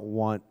we don't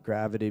want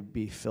Gravity to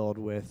be filled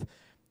with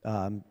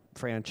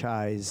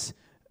franchise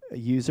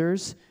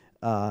users.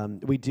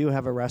 We do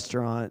have a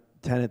restaurant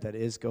tenant that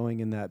is going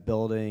in that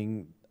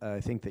building. I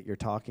think that you're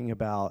talking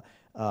about.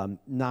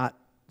 Not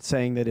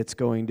saying that it's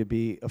going to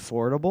be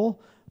affordable,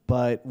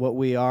 but what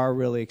we are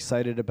really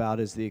excited about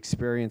is the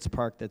experience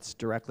park that's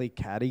directly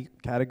catty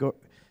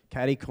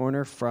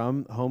corner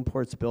from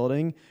Homeport's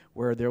building,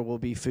 where there will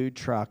be food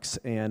trucks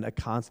and a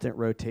constant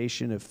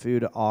rotation of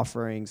food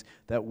offerings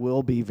that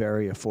will be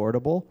very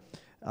affordable.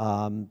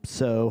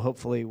 So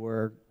hopefully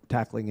we're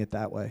tackling it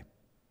that way.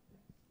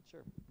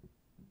 Sure.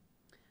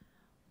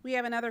 We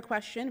have another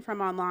question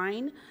from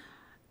online.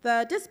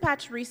 The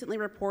Dispatch recently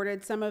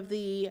reported some of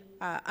the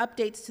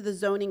updates to the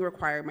zoning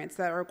requirements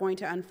that are going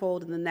to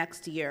unfold in the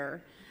next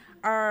year.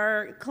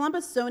 Are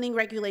Columbus zoning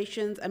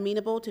regulations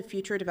amenable to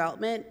future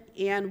development,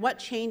 and what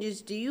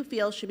changes do you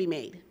feel should be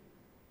made?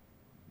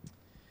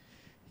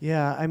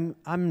 Yeah,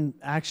 I'm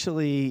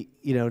actually,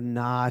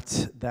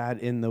 not that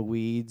in the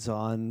weeds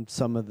on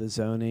some of the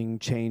zoning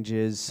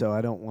changes, so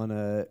I don't want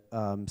to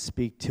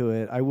speak to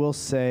it. I will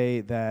say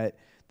that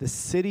the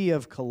city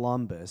of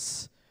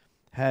Columbus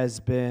has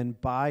been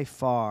by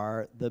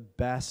far the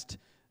best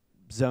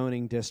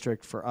zoning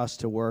district for us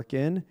to work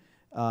in.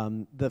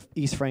 The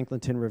East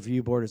Franklinton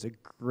Review Board is a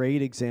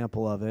great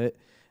example of it.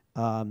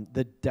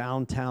 The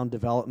Downtown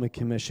Development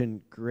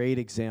Commission, great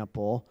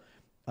example.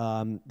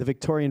 The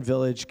Victorian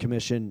Village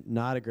Commission,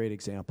 not a great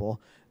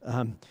example.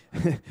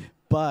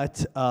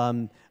 But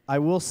I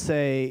will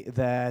say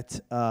that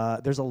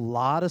there's a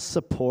lot of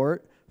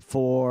support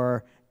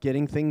for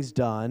getting things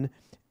done.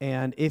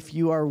 And if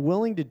you are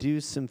willing to do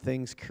some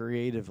things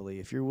creatively,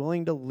 if you're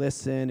willing to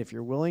listen, if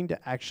you're willing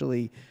to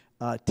actually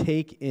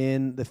take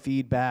in the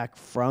feedback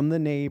from the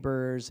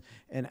neighbors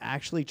and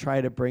actually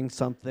try to bring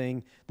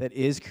something that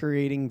is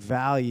creating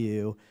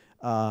value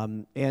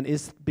and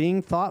is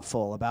being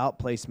thoughtful about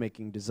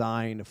placemaking,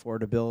 design,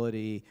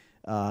 affordability,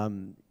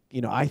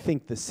 I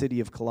think the city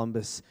of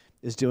Columbus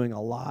is doing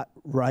a lot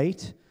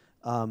right.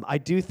 I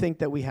do think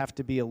that we have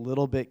to be a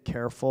little bit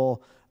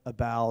careful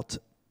about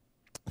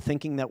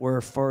thinking that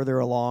we're further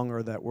along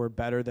or that we're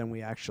better than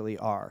we actually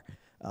are.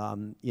 A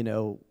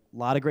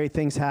lot of great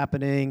things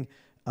happening.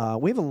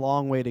 We have a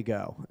long way to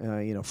go.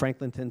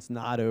 Franklinton's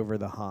not over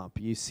the hump.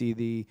 You see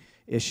the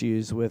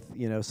issues with,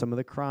 some of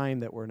the crime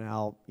that we're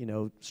now,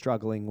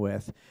 struggling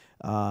with.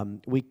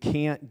 We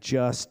can't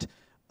just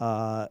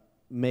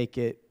make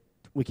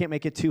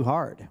it too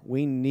hard.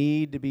 We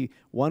need to be,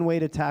 one way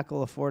to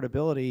tackle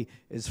affordability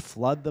is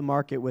flood the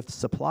market with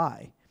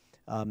supply.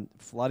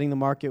 Flooding the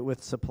market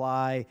with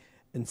supply,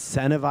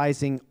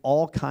 incentivizing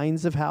all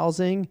kinds of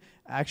housing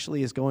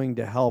actually is going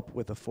to help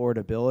with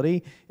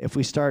affordability. If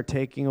we start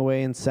taking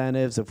away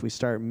incentives, if we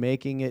start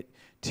making it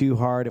too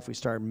hard, if we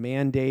start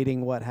mandating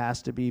what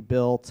has to be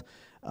built,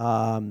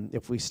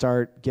 if we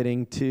start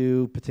getting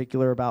too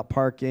particular about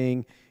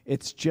parking,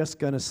 it's just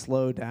going to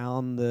slow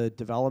down the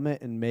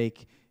development and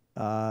make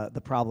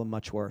the problem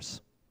much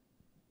worse.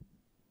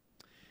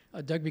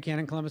 Doug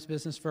Buchanan, Columbus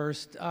Business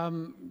First.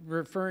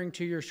 Referring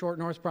to your Short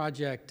North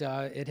project,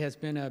 it has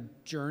been a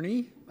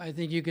journey, I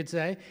think you could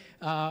say.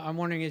 I'm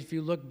wondering if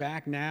you look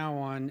back now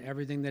on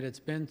everything that it's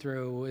been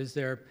through, is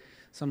there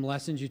some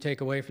lessons you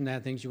take away from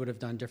that, things you would have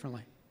done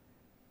differently?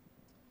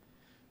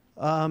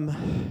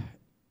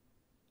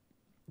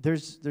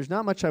 There's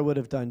not much I would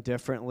have done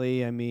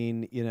differently. I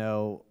mean,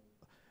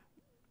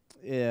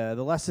 the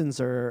lessons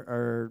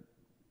are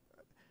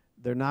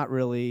they're not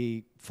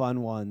really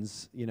fun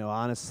ones.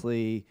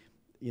 Honestly,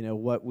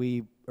 what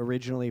we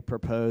originally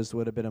proposed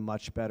would have been a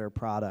much better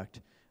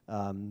product.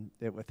 I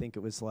think it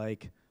was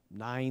like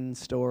 9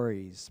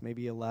 stories,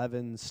 maybe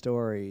 11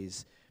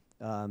 stories.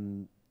 I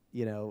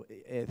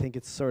think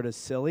it's sort of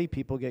silly.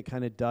 People get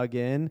kind of dug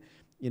in.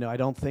 I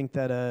don't think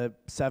that a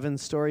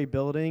 7-story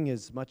building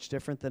is much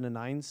different than a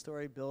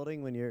 9-story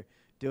building when you're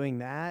doing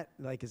that.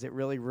 Like, is it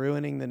really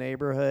ruining the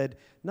neighborhood?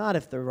 Not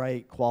if the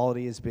right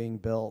quality is being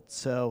built.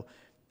 So,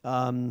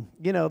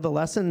 the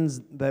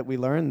lessons that we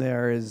learned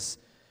there is,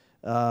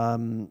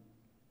 some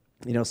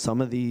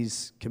of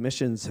these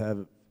commissions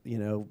have,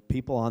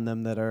 people on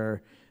them that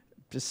are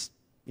just,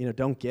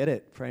 don't get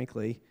it,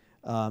 frankly.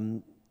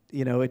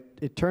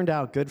 It turned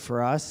out good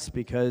for us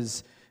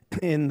because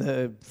in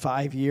the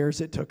 5 years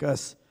it took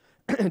us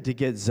to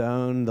get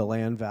zoned, the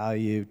land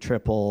value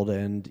tripled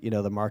and,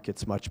 the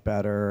market's much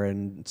better.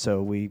 And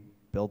so we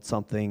built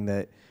something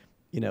that,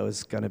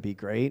 is going to be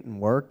great and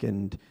work.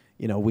 And,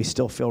 we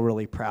still feel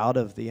really proud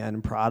of the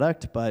end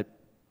product, but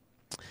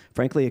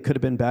frankly, it could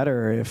have been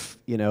better if,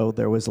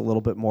 there was a little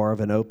bit more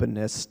of an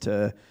openness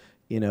to,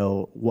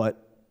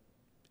 what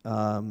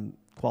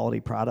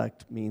quality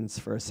product means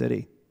for a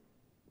city.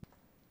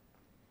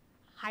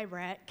 Hi,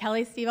 Brett.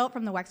 Kelly Stevelt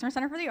from the Wexner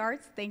Center for the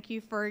Arts. Thank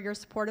you for your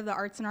support of the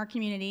arts in our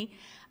community.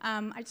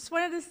 I just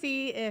wanted to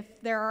see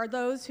if there are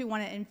those who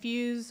want to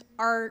infuse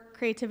art,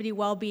 creativity,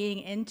 well-being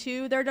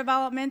into their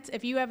development,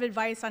 if you have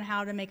advice on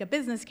how to make a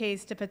business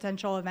case to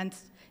potential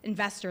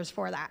investors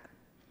for that.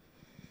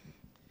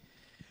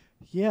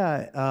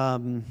 Yeah.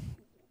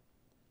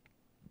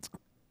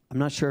 I'm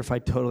not sure if I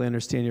totally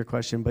understand your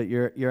question, but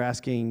you're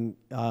asking,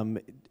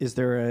 is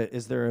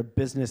there a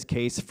business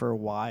case for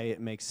why it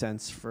makes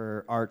sense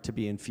for art to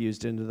be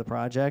infused into the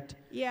project?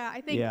 Yeah, I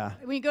think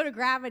when you go to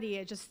Gravity,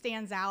 it just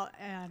stands out,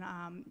 and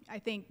I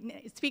think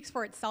it speaks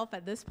for itself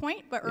at this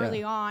point, but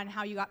early on,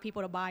 how you got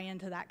people to buy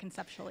into that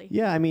conceptually.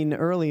 Yeah, I mean,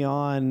 early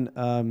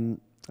on,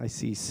 I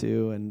see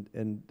Sue,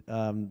 and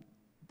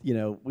you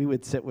know, we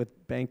would sit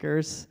with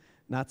bankers,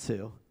 not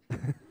Sue,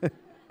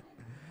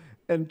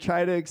 and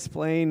try to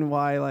explain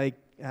why, like,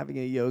 having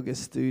a yoga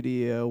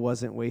studio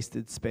wasn't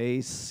wasted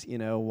space, you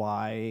know,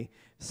 why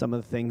some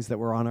of the things that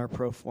were on our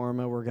pro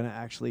forma were going to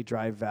actually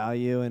drive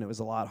value, and it was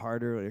a lot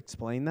harder to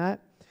explain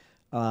that.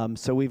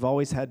 So we've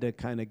always had to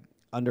kind of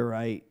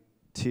underwrite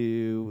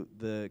to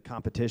the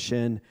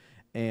competition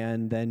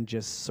and then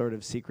just sort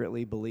of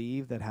secretly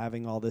believe that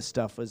having all this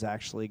stuff was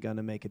actually going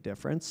to make a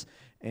difference.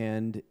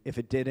 And if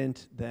it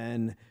didn't,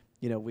 then,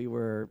 you know, we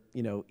were,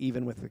 you know,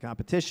 even with the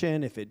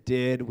competition. If it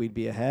did, we'd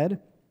be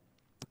ahead.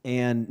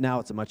 And now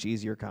it's a much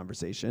easier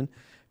conversation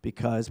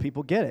because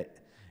people get it.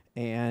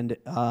 And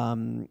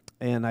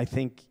I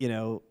think, you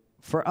know,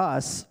 for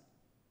us,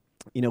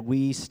 you know,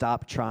 we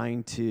stopped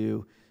trying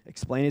to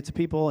explain it to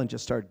people and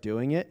just start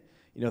doing it.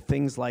 You know,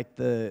 things like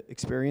the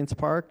experience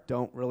park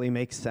don't really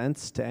make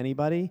sense to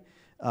anybody,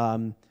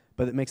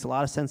 but it makes a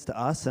lot of sense to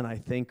us. And I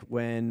think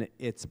when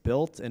it's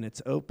built and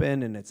it's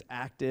open and it's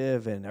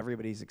active and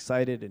everybody's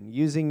excited and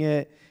using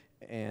it,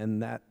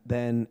 and that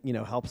then, you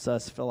know, helps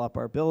us fill up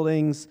our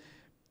buildings,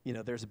 you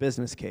know, there's a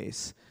business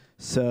case.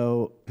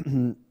 So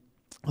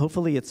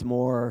hopefully it's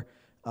more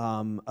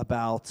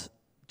about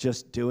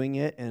just doing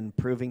it and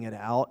proving it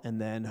out, and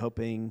then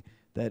hoping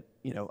that,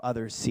 you know,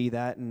 others see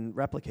that and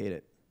replicate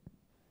it.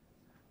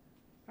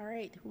 All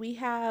right, we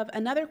have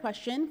another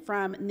question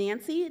from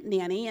Nancy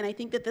Nanny, and I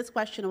think that this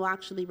question will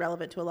actually be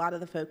relevant to a lot of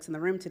the folks in the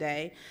room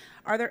today.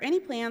 Are there any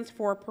plans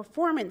for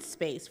performance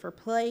space for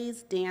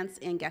plays, dance,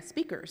 and guest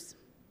speakers?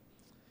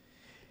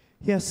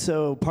 Yes,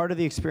 so part of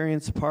the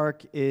experience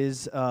park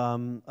is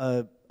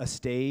a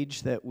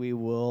stage that we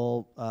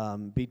will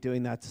be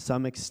doing that to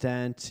some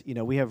extent. You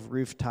know, we have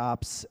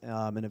rooftops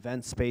and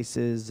event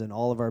spaces in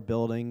all of our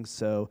buildings.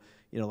 So,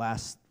 you know,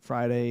 last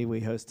Friday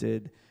we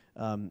hosted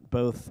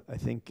both, I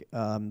think,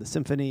 the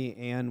symphony,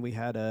 and we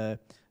had a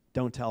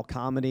Don't Tell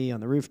comedy on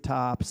the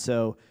rooftop.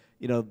 So,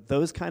 you know,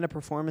 those kind of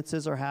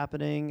performances are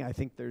happening. I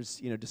think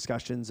there's, you know,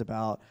 discussions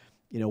about,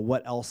 you know,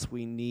 what else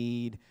we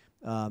need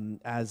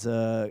as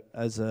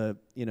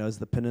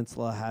the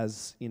peninsula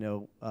has, you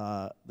know,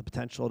 the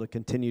potential to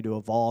continue to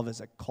evolve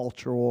as a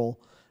cultural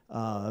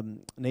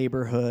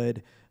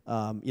neighborhood.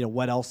 You know,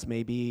 what else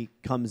maybe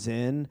comes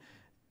in.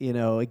 You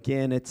know,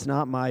 again, it's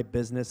not my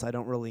business. I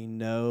don't really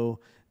know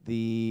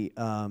the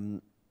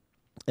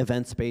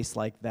event space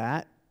like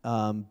that,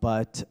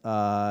 but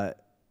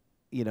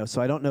you know,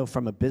 so I don't know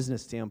from a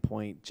business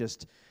standpoint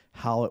just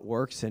how it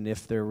works and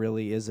if there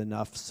really is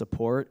enough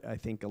support. I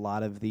think a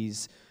lot of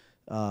these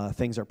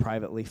things are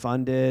privately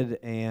funded,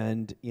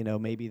 and, you know,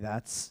 maybe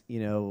that's, you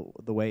know,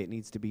 the way it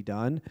needs to be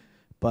done.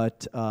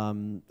 But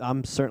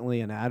I'm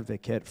certainly an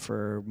advocate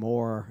for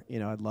more. You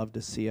know, I'd love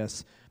to see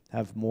us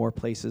have more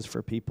places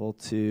for people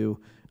to,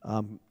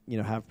 you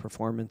know, have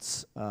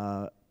performance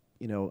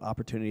you know,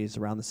 opportunities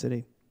around the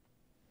city.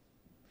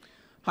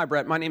 Hi,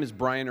 Brett. My name is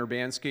Brian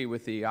Urbanski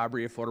with the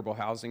Aubrey Affordable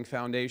Housing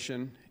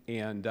Foundation,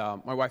 and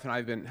my wife and I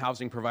have been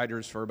housing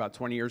providers for about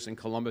 20 years in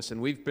Columbus, and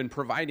we've been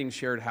providing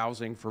shared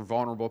housing for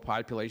vulnerable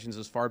populations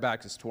as far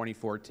back as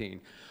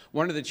 2014.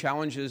 One of the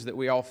challenges that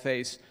we all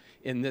face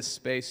in this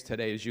space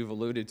today, as you've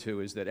alluded to,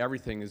 is that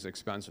everything is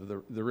expensive.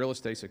 The real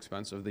estate's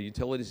expensive. The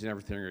utilities and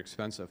everything are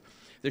expensive.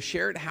 The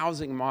shared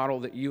housing model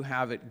that you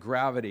have at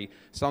Gravity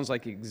sounds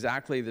like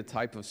exactly the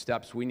type of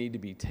steps we need to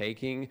be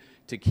taking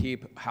to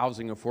keep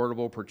housing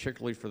affordable,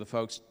 particularly for the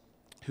folks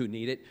who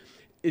need it.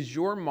 Is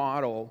your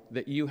model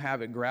that you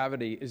have at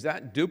Gravity, is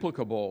that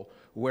duplicable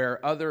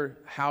where other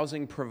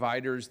housing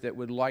providers that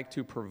would like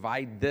to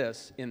provide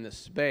this in the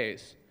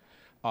space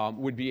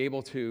would be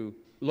able to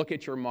look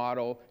at your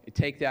model,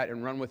 take that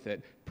and run with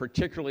it,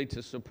 particularly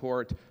to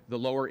support the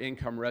lower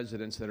income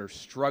residents that are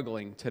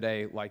struggling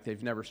today like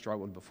they've never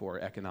struggled before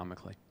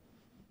economically?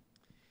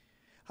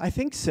 I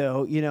think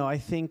so. You know, I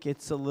think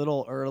it's a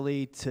little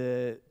early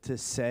to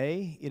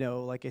say. You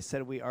know, like I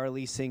said, we are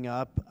leasing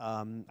up.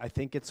 I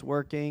think it's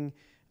working.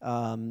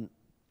 And,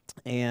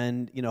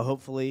 you know,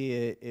 hopefully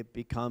it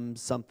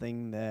becomes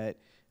something that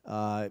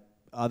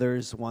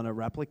others want to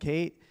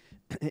replicate.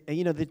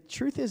 You know, the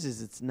truth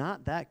is it's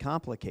not that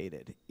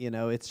complicated. You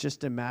know, it's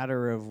just a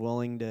matter of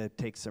willing to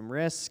take some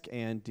risk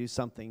and do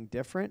something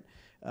different.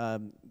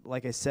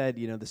 Like I said,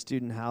 you know, the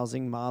student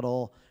housing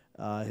model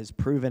has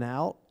proven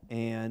out,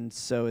 and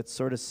so it's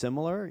sort of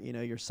similar. You know,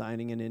 you're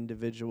signing an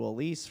individual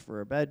lease for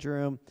a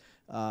bedroom.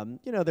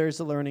 You know, there's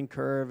a learning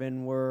curve,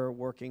 and we're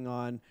working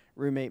on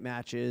roommate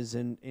matches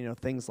and, you know,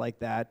 things like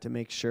that to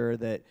make sure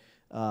that,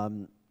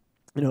 you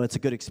know, it's a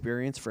good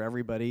experience for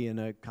everybody in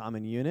a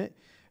common unit.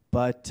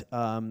 But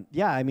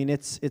yeah, I mean,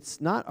 it's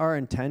not our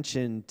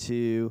intention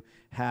to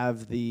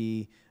have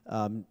the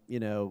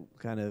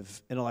kind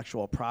of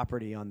intellectual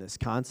property on this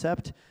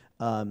concept.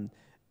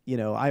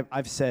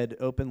 I've said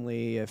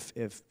openly,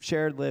 if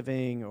shared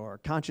living or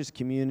conscious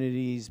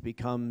communities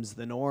becomes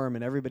the norm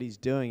and everybody's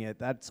doing it,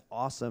 that's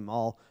awesome.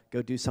 I'll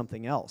go do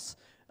something else.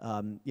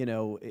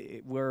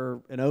 We're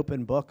an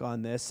open book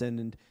on this,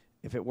 and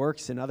if it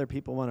works and other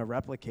people want to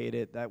replicate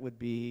it, that would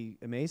be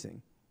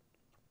amazing.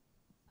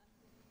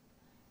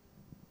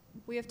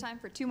 We have time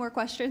for 2 more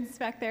questions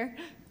back there.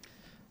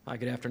 Hi,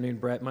 good afternoon,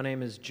 Brett. My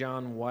name is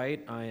John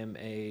White. I am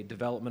a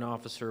development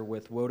officer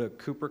with Woda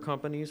Cooper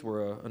Companies.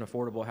 We're an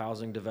affordable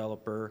housing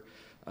developer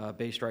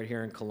based right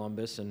here in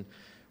Columbus, and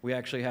we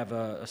actually have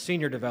a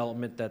senior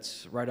development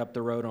that's right up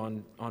the road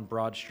on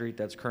Broad Street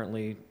that's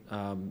currently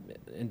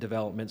in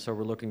development, so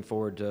we're looking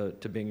forward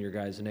to being your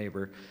guys'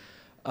 neighbor.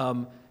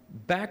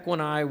 Back when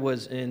I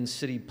was in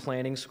city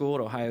planning school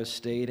at Ohio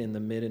State in the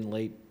mid and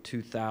late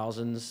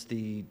 2000s,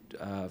 the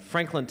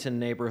Franklinton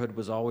neighborhood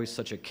was always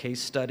such a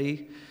case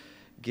study,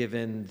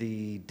 given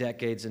the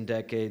decades and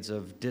decades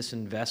of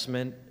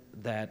disinvestment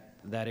that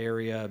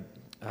area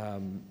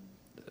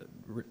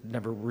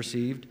never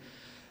received.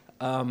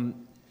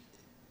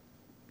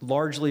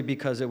 Largely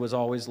because it was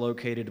always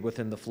located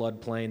within the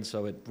floodplain,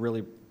 so it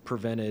really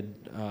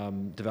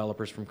prevented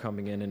developers from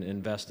coming in and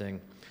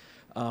investing.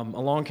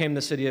 Along came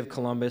the city of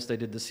Columbus. They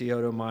did the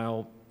Scioto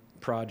Mile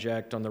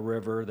project on the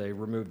river. They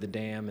removed the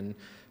dam and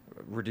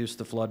reduced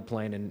the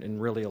floodplain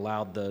and really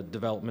allowed the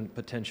development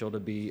potential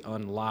to be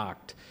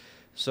unlocked.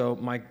 So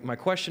my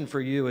question for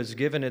you is,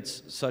 given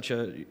it's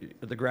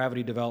the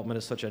Gravity development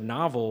is such a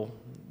novel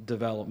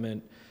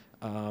development,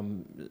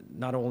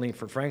 not only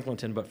for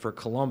Franklinton but for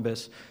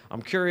Columbus,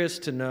 I'm curious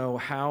to know,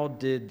 how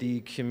did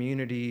the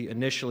community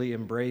initially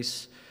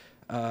embrace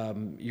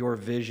your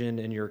vision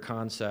and your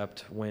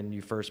concept when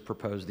you first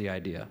proposed the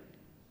idea?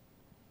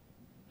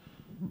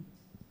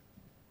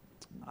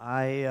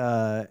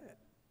 I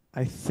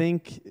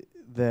think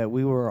that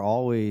we were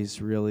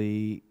always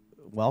really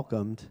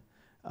welcomed.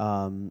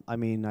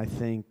 I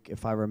think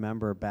if I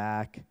remember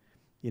back,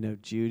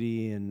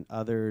 Judy and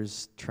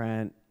others,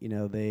 Trent,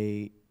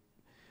 they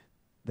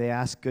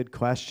asked good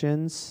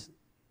questions.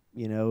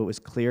 It was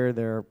clear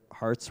their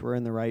hearts were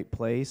in the right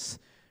place.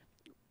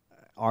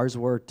 Ours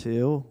were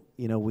too.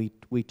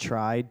 We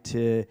tried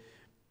to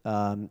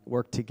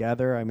work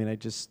together. I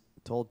just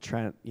told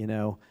Trent, they've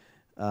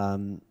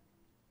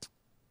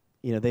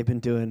been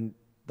doing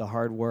the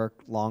hard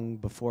work long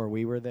before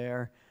we were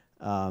there.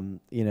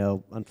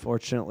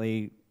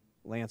 Unfortunately,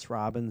 Lance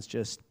Robbins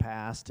just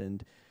passed,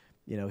 and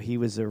he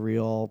was a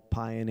real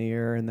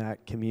pioneer in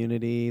that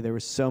community. There were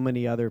so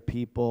many other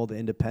people, the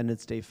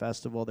Independence Day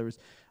Festival. There was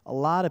a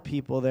lot of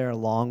people there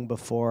long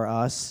before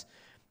us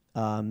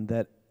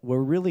that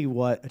were really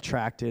what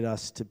attracted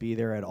us to be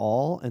there at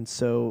all. And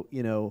so,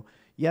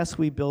 yes,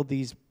 we build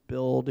these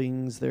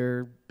buildings.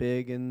 They're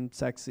big and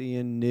sexy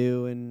and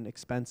new and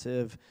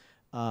expensive.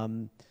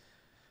 But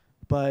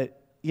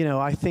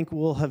I think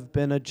we'll have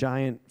been a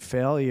giant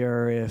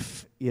failure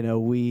if,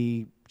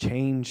 we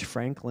change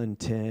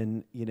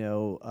Franklinton,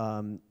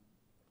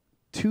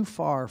 too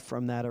far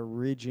from that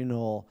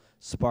original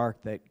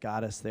spark that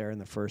got us there in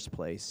the first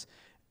place.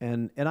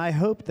 And I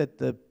hope that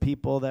the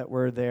people that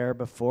were there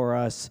before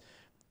us,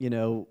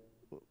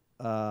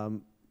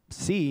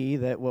 see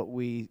that what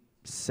we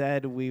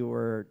said we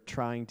were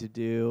trying to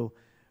do,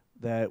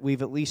 that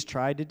we've at least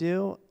tried to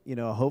do.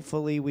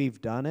 Hopefully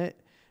we've done it.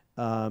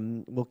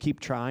 We'll keep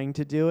trying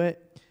to do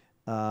it.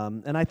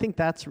 And I think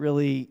that's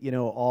really,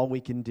 all we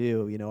can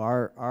do.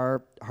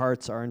 Our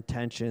hearts, our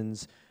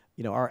intentions,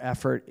 our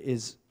effort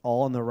is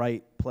all in the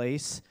right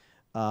place.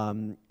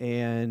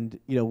 And,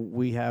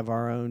 we have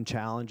our own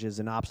challenges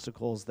and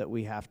obstacles that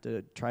we have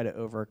to try to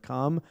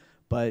overcome.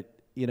 But,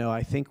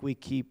 I think we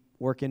keep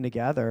working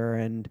together,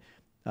 and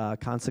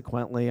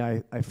consequently,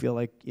 I feel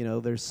like,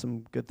 there's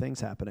some good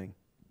things happening.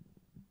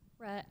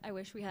 Brett, I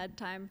wish we had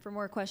time for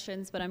more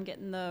questions, but I'm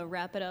getting the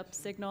wrap it up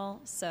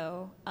signal,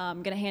 so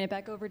I'm going to hand it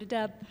back over to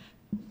Deb.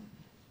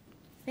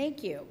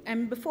 Thank you.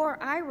 And before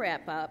I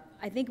wrap up,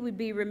 I think we'd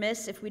be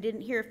remiss if we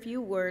didn't hear a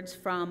few words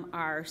from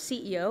our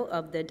CEO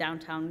of the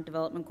Downtown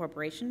Development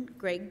Corporation,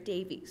 Greg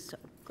Davies. So,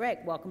 Greg,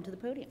 welcome to the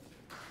podium.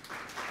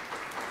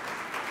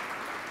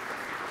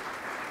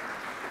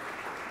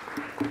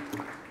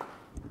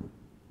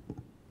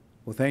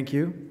 Well, thank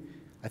you.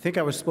 I think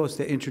I was supposed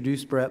to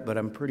introduce Brett, but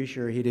I'm pretty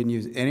sure he didn't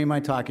use any of my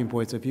talking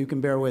points. If you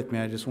can bear with me,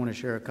 I just want to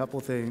share a couple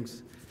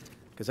things,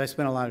 because I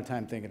spent a lot of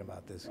time thinking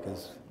about this,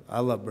 because I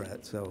love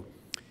Brett. So,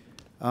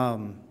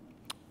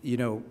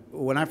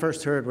 when I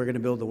first heard we're going to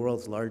build the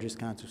world's largest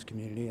conscious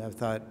community, I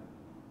thought,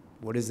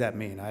 what does that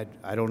mean?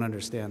 I don't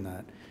understand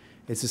that.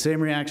 It's the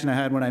same reaction I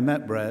had when I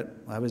met Brett.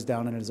 I was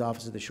down in his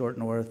office at the Short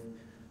North.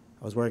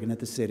 I was working at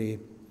the city.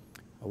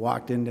 I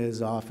walked into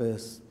his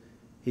office.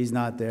 He's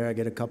not there. I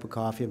get a cup of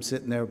coffee. I'm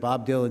sitting there.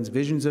 Bob Dylan's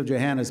Visions of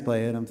Johanna's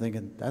playing. I'm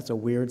thinking, that's a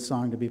weird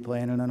song to be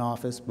playing in an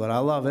office, but I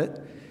love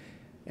it.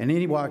 And then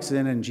he walks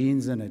in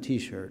jeans and a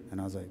T-shirt.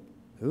 And I was like,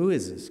 who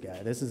is this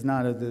guy? This is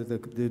not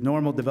the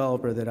normal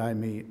developer that I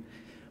meet.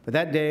 But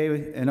that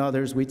day and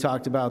others, we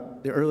talked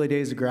about the early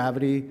days of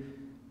Gravity,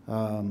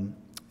 and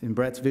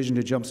Brett's vision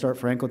to jumpstart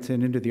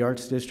Franklinton into the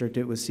arts district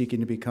it was seeking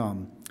to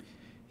become.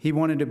 He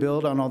wanted to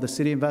build on all the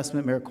city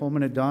investment Mayor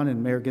Coleman had done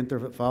and Mayor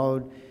Ginther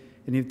followed,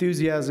 and the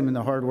enthusiasm and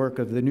the hard work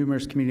of the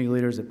numerous community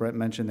leaders that Brett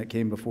mentioned that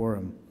came before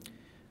him.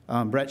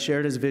 Brett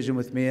shared his vision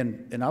with me,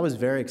 and I was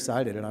very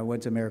excited, and I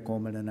went to Mayor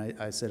Coleman and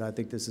I said, I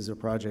think this is a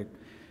project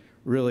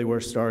really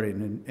worth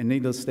starting. And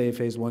needless to say,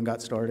 Phase 1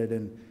 got started,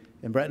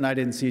 and Brett and I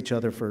didn't see each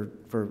other for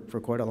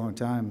quite a long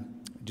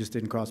time. Just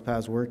didn't cross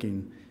paths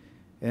working.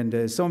 And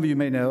as some of you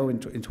may know, in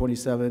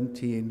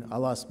 2017, I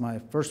lost my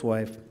first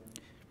wife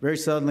very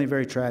suddenly,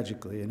 very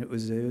tragically, and it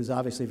was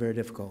obviously very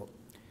difficult.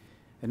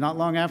 And not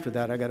long after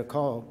that, I got a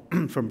call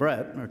from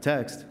Brett, or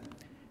text.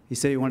 He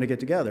said he wanted to get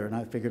together, and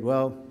I figured,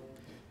 well,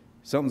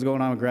 something's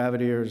going on with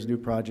Gravity or his new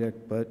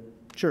project, but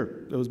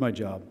sure, it was my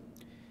job.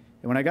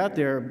 And when I got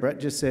there, Brett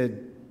just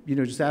said,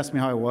 just asked me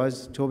how I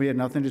was, told me he had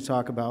nothing to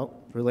talk about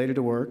related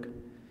to work,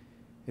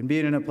 and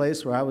being in a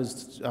place where I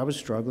was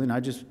struggling, I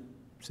just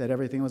said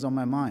everything was on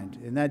my mind.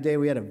 And that day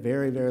we had a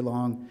very, very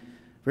long,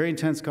 very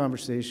intense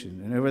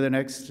conversation. And over the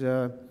next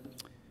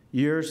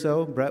year or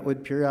so, Brett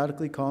would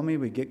periodically call me.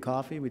 We'd get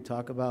coffee. We'd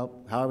talk about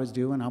how I was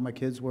doing, how my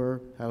kids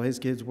were, how his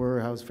kids were,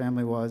 how his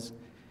family was.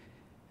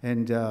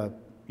 And,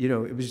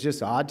 it was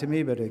just odd to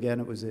me, but again,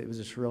 it was a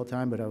surreal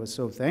time, but I was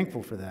so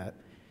thankful for that.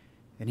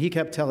 And he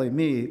kept telling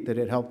me that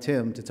it helped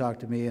him to talk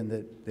to me and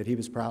that he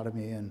was proud of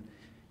me. And,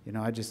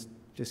 I just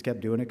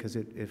kept doing it because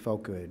it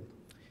felt good.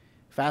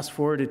 Fast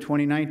forward to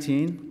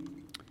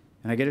 2019,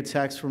 and I get a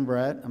text from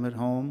Brett. I'm at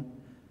home.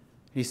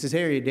 He says,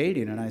 hey, are you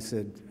dating? And I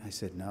said,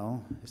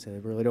 no. I said,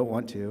 I really don't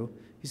want to.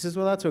 He says,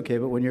 well, that's okay,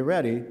 but when you're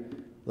ready,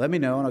 let me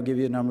know, and I'll give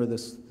you a number of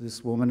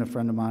this woman, a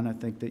friend of mine, I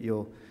think that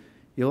you'll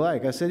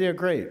like. I said, yeah,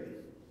 great.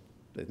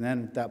 And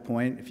then at that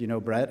point, if you know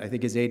Brett, I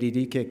think his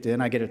ADD kicked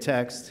in. I get a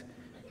text,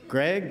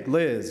 Greg,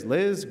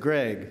 Liz,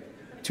 Greg,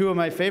 two of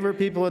my favorite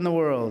people in the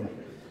world.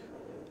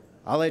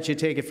 I'll let you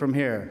take it from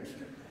here.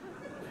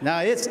 Now,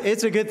 it's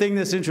a good thing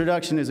this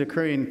introduction is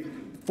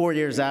occurring 4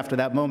 years after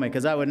that moment,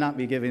 because I would not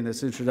be giving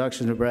this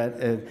introduction to Brett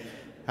and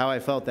how I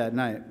felt that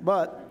night.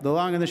 But the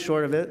long and the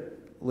short of it,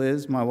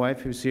 Liz, my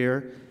wife, who's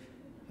here,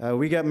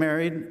 we got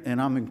married,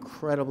 and I'm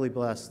incredibly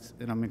blessed,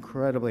 and I'm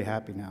incredibly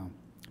happy now.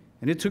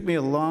 And it took me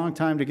a long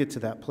time to get to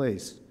that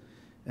place.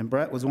 And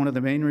Brett was one of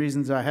the main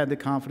reasons I had the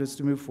confidence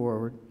to move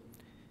forward.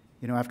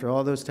 After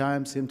all those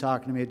times, him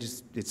talking to me,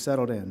 it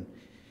settled in.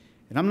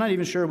 And I'm not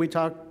even sure we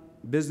talk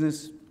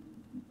business.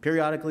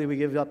 Periodically, we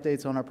give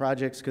updates on our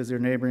projects because they're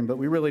neighboring, but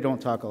we really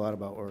don't talk a lot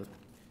about work.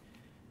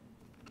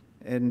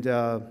 And,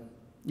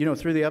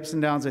 through the ups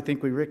and downs, I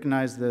think we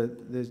recognize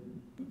the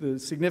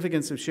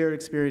significance of shared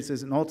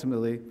experiences and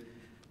ultimately,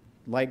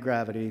 like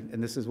Gravity,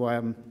 and this is why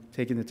I'm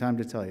taking the time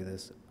to tell you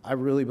this, I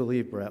really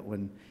believe Brett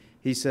when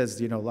he says,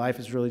 life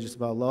is really just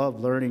about love,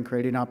 learning,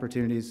 creating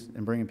opportunities,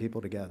 and bringing people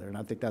together. And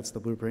I think that's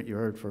the blueprint you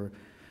heard for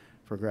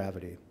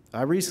Gravity.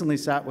 I recently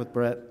sat with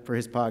Brett for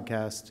his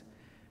podcast,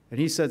 and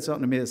he said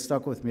something to me that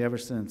stuck with me ever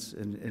since,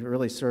 and it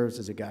really serves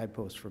as a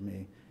guidepost for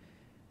me.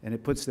 And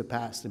it puts the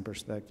past in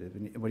perspective.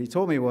 And what he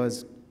told me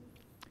was,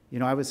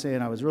 I was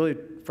saying I was really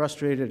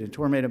frustrated and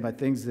tormented by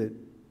things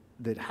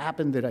that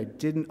happened that I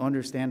didn't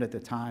understand at the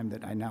time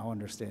that I now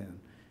understand.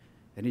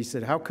 And he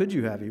said, how could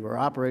you have? You were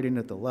operating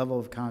at the level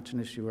of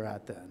consciousness you were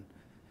at then.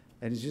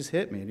 And it just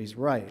hit me, and he's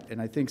right.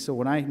 And I think so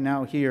when I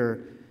now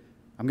hear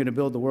I'm going to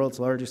build the world's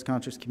largest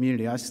conscious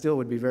community, I still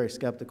would be very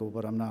skeptical,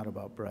 but I'm not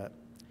about Brett.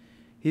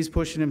 He's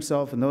pushing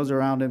himself and those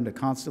around him to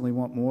constantly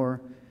want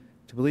more,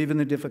 to believe in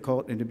the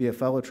difficult, and to be a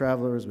fellow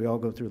traveler as we all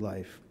go through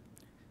life.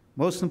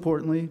 Most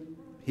importantly,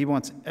 he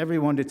wants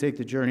everyone to take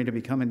the journey to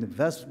becoming the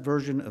best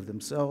version of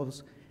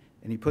themselves,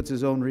 and he puts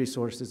his own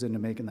resources into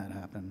making that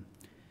happen.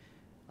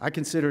 I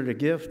consider it a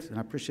gift, and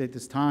I appreciate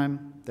this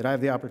time that I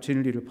have the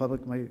opportunity to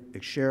publicly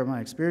share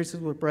my experiences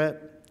with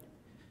Brett.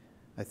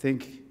 I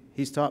think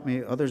he's taught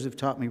me, others have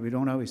taught me, we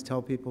don't always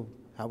tell people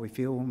how we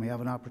feel when we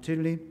have an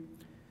opportunity.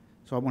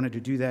 So I wanted to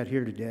do that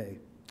here today.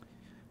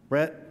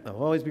 Brett,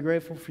 I'll always be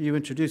grateful for you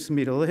introducing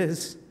me to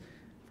Liz,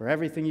 for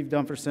everything you've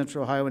done for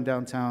Central Ohio and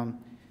downtown,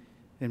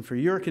 and for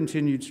your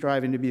continued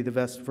striving to be the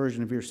best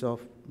version of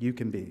yourself you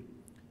can be.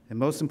 And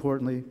most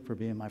importantly, for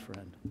being my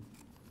friend.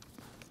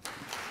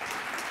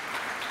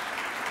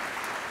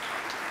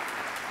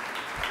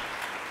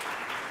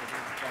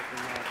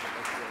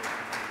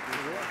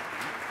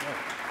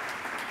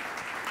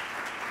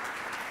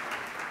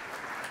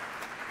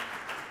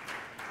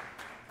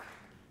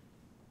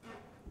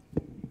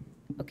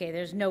 Okay,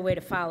 there's no way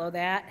to follow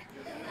that.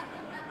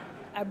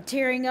 I'm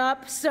tearing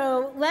up.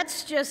 So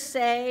let's just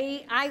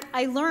say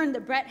I learned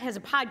that Brett has a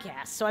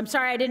podcast. So I'm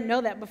sorry I didn't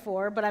know that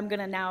before, but I'm going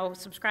to now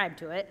subscribe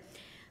to it.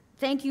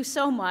 Thank you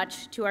so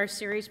much to our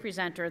series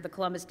presenter, the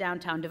Columbus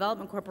Downtown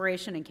Development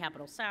Corporation and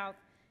Capital South,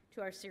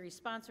 to our series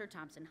sponsor,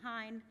 Thompson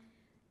Hine,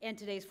 and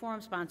today's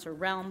forum sponsor,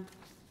 Realm.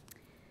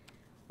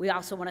 We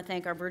also want to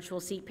thank our virtual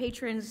seat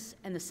patrons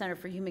and the Center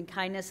for Human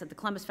Kindness at the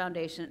Columbus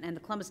Foundation and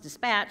the Columbus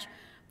Dispatch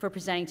for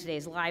presenting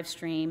today's live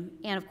stream,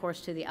 and of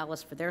course to the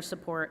Ellis for their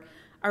support.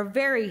 Our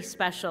very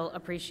special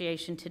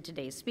appreciation to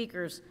today's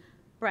speakers,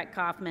 Brett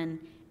Kaufman,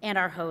 and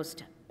our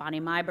host, Bonnie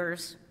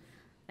Meibers.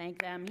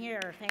 Thank them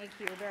here. Thank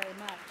you very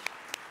much.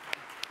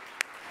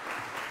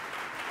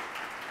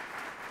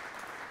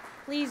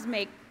 Please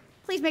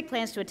make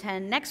plans to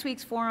attend next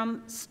week's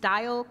forum,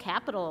 Style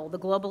Capital, the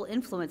Global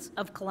Influence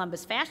of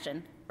Columbus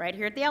Fashion, right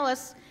here at the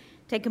Ellis.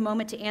 Take a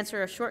moment to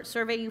answer a short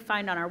survey you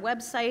find on our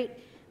website.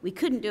 We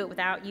couldn't do it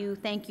without you.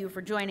 Thank you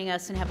for joining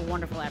us, and have a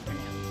wonderful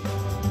afternoon.